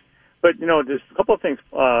surprised. But, just a couple of things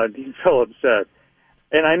Dean Phillips said.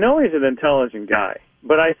 And I know he's an intelligent guy,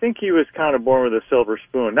 but I think he was kind of born with a silver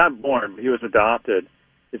spoon. Not born, but he was adopted.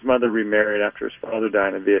 His mother remarried after his father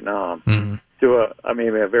died in Vietnam to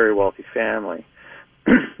a very wealthy family.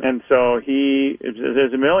 And so he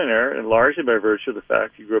is a millionaire, and largely by virtue of the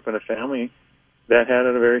fact he grew up in a family that had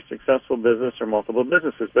a very successful business or multiple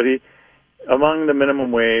businesses. But among the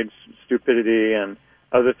minimum wage, stupidity, and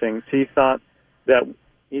other things, he thought that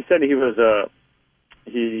he said he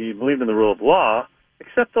believed in the rule of law,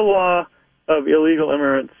 except the law of illegal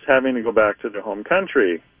immigrants having to go back to their home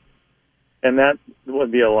country. And that would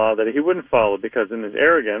be a law that he wouldn't follow because in his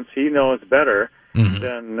arrogance, he knows better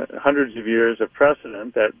than hundreds of years of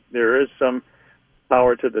precedent that there is some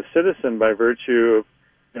power to the citizen by virtue of,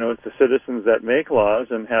 it's the citizens that make laws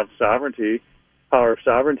and have power of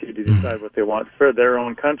sovereignty to decide what they want for their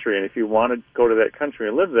own country. And if you want to go to that country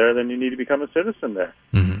and live there, then you need to become a citizen there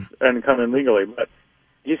and come in legally. But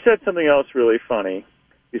he said something else really funny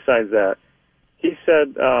besides that. He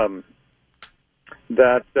said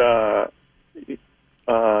that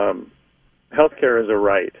healthcare is a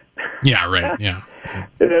right. Yeah, right, yeah.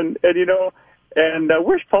 and I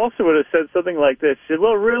wish Paulson would have said something like this. He said,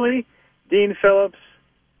 well, really, Dean Phillips,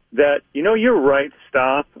 that, your rights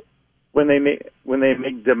stop when they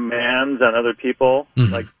make demands on other people,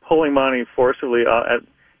 like pulling money forcibly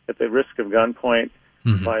at the risk of gunpoint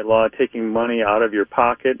by law, taking money out of your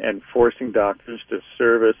pocket and forcing doctors to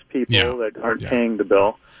service people that aren't paying the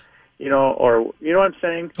bill. Or you know what I'm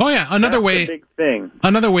saying? Oh yeah, That's a big thing.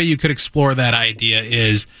 Another way you could explore that idea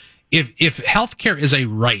is if healthcare is a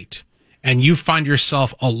right and you find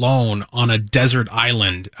yourself alone on a desert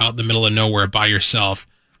island out in the middle of nowhere by yourself,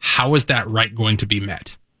 how is that right going to be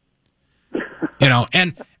met?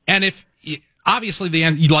 And if obviously the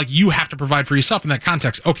end, you have to provide for yourself in that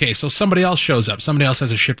context. Okay, so somebody else shows up, somebody else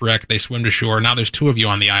has a shipwreck, they swim to shore. Now there's two of you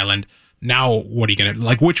on the island. Now what are you going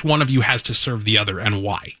to which one of you has to serve the other and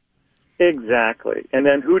why? Exactly. And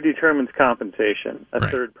then who determines compensation? A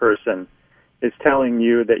third person is telling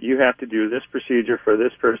you that you have to do this procedure for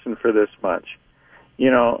this person for this much.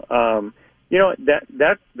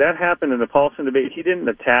 That happened in the Paulson debate. He didn't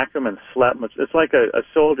attack him and slap him. It's like a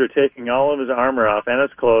soldier taking all of his armor off and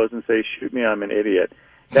his clothes and say, shoot me, I'm an idiot.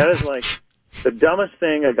 That is like the dumbest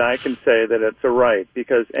thing a guy can say, that it's a right,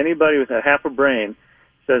 because anybody with a half a brain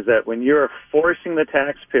says that when you're forcing the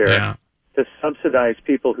taxpayer to subsidize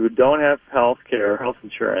people who don't have health care or health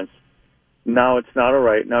insurance, now it's not a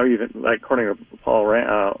right. Now, even according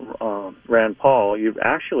to Rand Paul, you've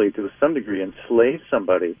actually, to some degree, enslaved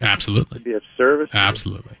somebody. Absolutely. To be of service.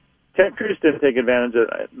 Absolutely. Ted Cruz didn't take advantage of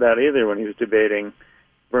that either when he was debating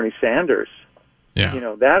Bernie Sanders. Yeah.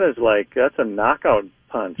 That's a knockout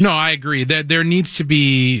punch. No, I agree. There needs to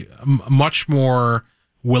be much more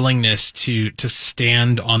willingness to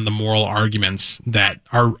stand on the moral arguments that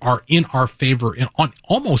are in our favor on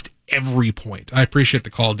almost every point. I appreciate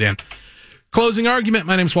the call, Dan. Closing argument.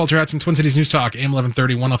 My name is Walter Hudson, Twin Cities News Talk, AM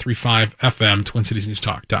 1130, 103.5 FM,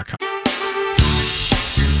 TwinCitiesNewsTalk.com.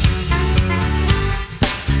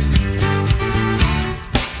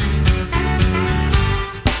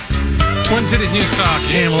 Quad Cities News Talk,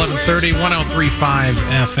 AM 1130, 103.5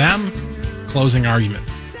 FM. Closing argument.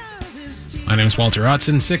 My name is Walter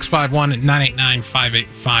Hudson,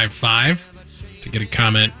 651-989-5855. To get a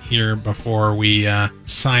comment here before we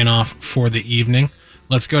sign off for the evening.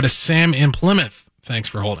 Let's go to Sam in Plymouth. Thanks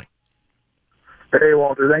for holding. Hey,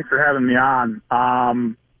 Walter. Thanks for having me on.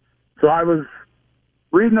 So I was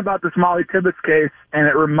reading about this Molly Tibbetts case, and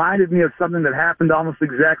it reminded me of something that happened almost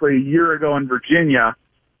exactly a year ago in Virginia.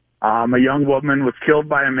 A young woman was killed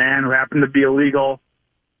by a man who happened to be illegal,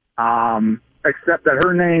 except that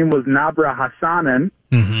her name was Nabra Hassanin,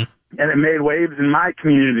 and it made waves in my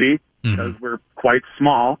community because we're quite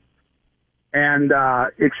small. And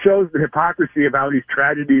it shows the hypocrisy of how these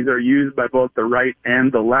tragedies are used by both the right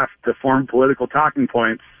and the left to form political talking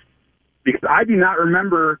points. Because I do not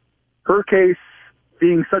remember her case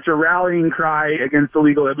being such a rallying cry against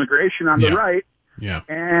illegal immigration on the right. Yeah.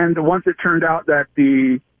 And once it turned out that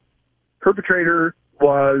the perpetrator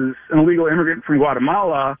was an illegal immigrant from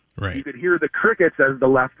Guatemala, you could hear the crickets as the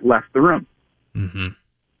left left the room.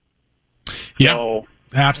 Yeah, so,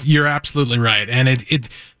 you're absolutely right. And it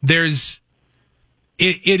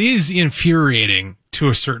is infuriating to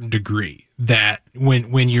a certain degree that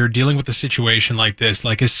when you're dealing with a situation like this,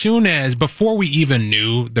 like as soon as, before we even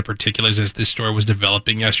knew the particulars as this story was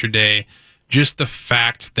developing yesterday, just the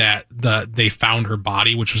fact that they found her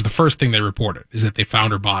body, which was the first thing they reported, is that they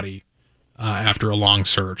found her body after a long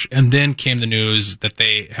search. And then came the news that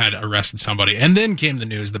they had arrested somebody. And then came the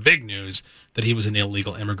news, the big news, that he was an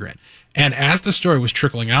illegal immigrant. And as the story was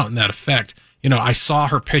trickling out in that effect, I saw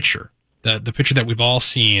her picture, the picture that we've all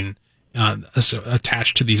seen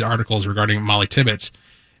attached to these articles regarding Molly Tibbetts.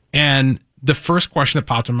 And the first question that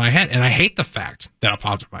popped in my head, and I hate the fact that it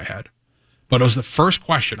popped in my head, but it was the first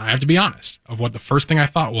question, I have to be honest, of what the first thing I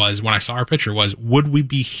thought was when I saw her picture was, would we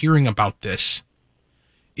be hearing about this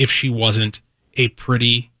if she wasn't a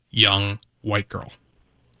pretty young white girl?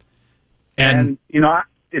 And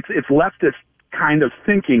it's leftist kind of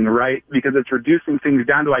thinking, right? Because it's reducing things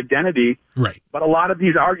down to identity. Right. But a lot of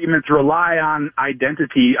these arguments rely on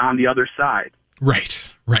identity on the other side.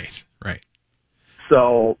 Right.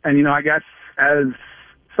 So, and I guess as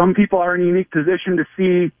some people are in a unique position to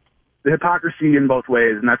see the hypocrisy in both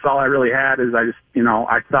ways, and that's all I really had is I just,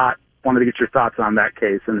 wanted to get your thoughts on that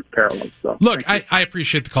case and its parallels. So, look, I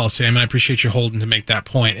appreciate the call, Sam, and I appreciate you holding to make that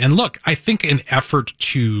point. And look, I think an effort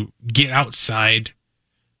to get outside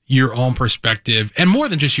your own perspective, and more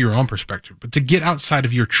than just your own perspective, but to get outside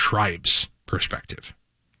of your tribe's perspective,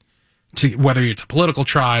 to whether it's a political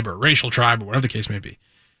tribe or a racial tribe or whatever the case may be,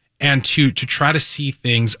 and to try to see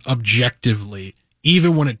things objectively,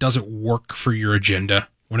 even when it doesn't work for your agenda,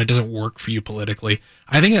 when it doesn't work for you politically,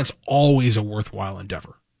 I think that's always a worthwhile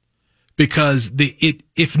endeavor. Because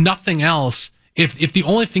if nothing else, if the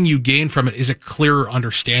only thing you gain from it is a clearer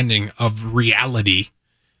understanding of reality,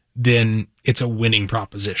 then it's a winning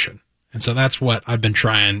proposition. And so that's what I've been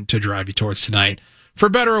trying to drive you towards tonight. For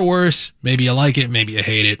better or worse, maybe you like it, maybe you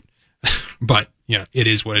hate it, but it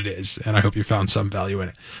is what it is, and I hope you found some value in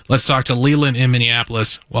it. Let's talk to Leland in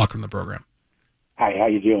Minneapolis. Welcome to the program. Hi, how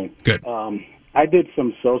you doing? Good. I did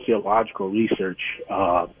some sociological research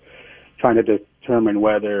trying to determine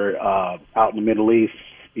whether out in the Middle East,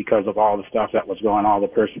 because of all the stuff that was going on, all the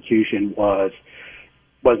persecution, was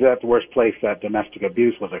that the worst place that domestic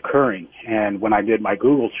abuse was occurring. And when I did my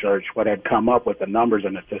Google search, what had come up with the numbers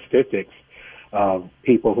and the statistics of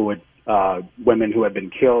people who had, women who had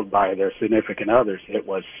been killed by their significant others, it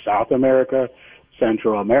was South America,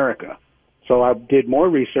 Central America. So I did more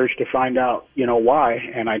research to find out, why,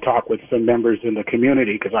 and I talked with some members in the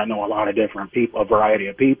community because I know a lot of different people, a variety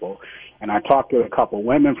of people, and I talked to a couple of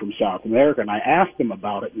women from South America, and I asked them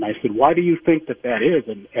about it, and I said, why do you think that is?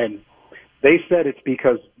 And they said it's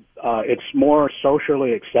because it's more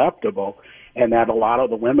socially acceptable, and that a lot of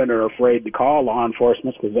the women are afraid to call law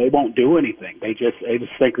enforcement because they won't do anything. They just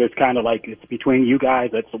think it's kind of like it's between you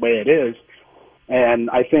guys, that's the way it is. And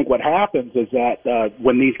I think what happens is that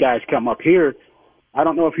when these guys come up here, I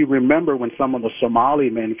don't know if you remember when some of the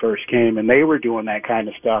Somali men first came and they were doing that kind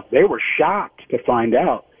of stuff, they were shocked to find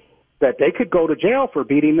out that they could go to jail for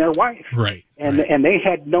beating their wife. Right. And they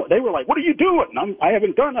had they were like, what are you doing? I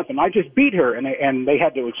haven't done nothing. I just beat her. And they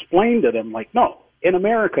had to explain to them, like, no, in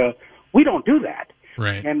America, we don't do that.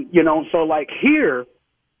 Right. And, so like here,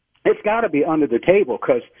 it's got to be under the table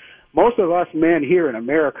because most of us men here in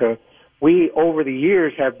America, we over the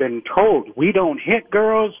years have been told we don't hit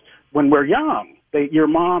girls when we're young. Your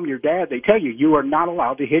mom, your dad, they tell you are not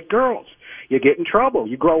allowed to hit girls. You get in trouble.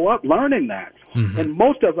 You grow up learning that. Mm-hmm. And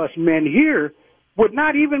most of us men here, would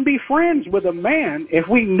not even be friends with a man if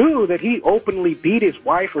we knew that he openly beat his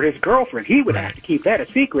wife or his girlfriend. He would have to keep that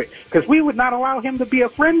a secret because we would not allow him to be a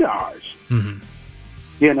friend of ours. Mm-hmm.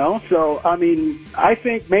 You know, so I mean, I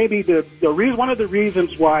think maybe one of the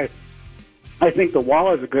reasons why I think the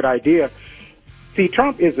wall is a good idea. See,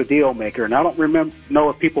 Trump is a deal maker, and I don't know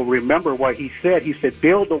if people remember what he said. He said,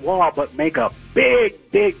 "Build the wall, but make a big,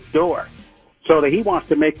 big door," so that he wants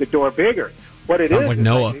to make the door bigger. What it Sounds is, like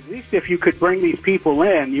Noah. at least if you could bring these people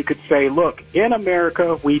in, you could say, "Look, in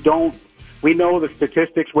America, we know the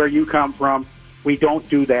statistics where you come from. We don't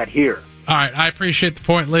do that here." All right, I appreciate the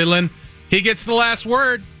point, Leland. He gets the last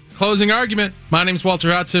word. Closing argument. My name's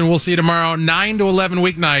Walter Hudson. We'll see you tomorrow, 9 to 11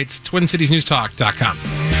 weeknights,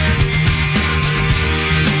 TwinCitiesNewsTalk.com.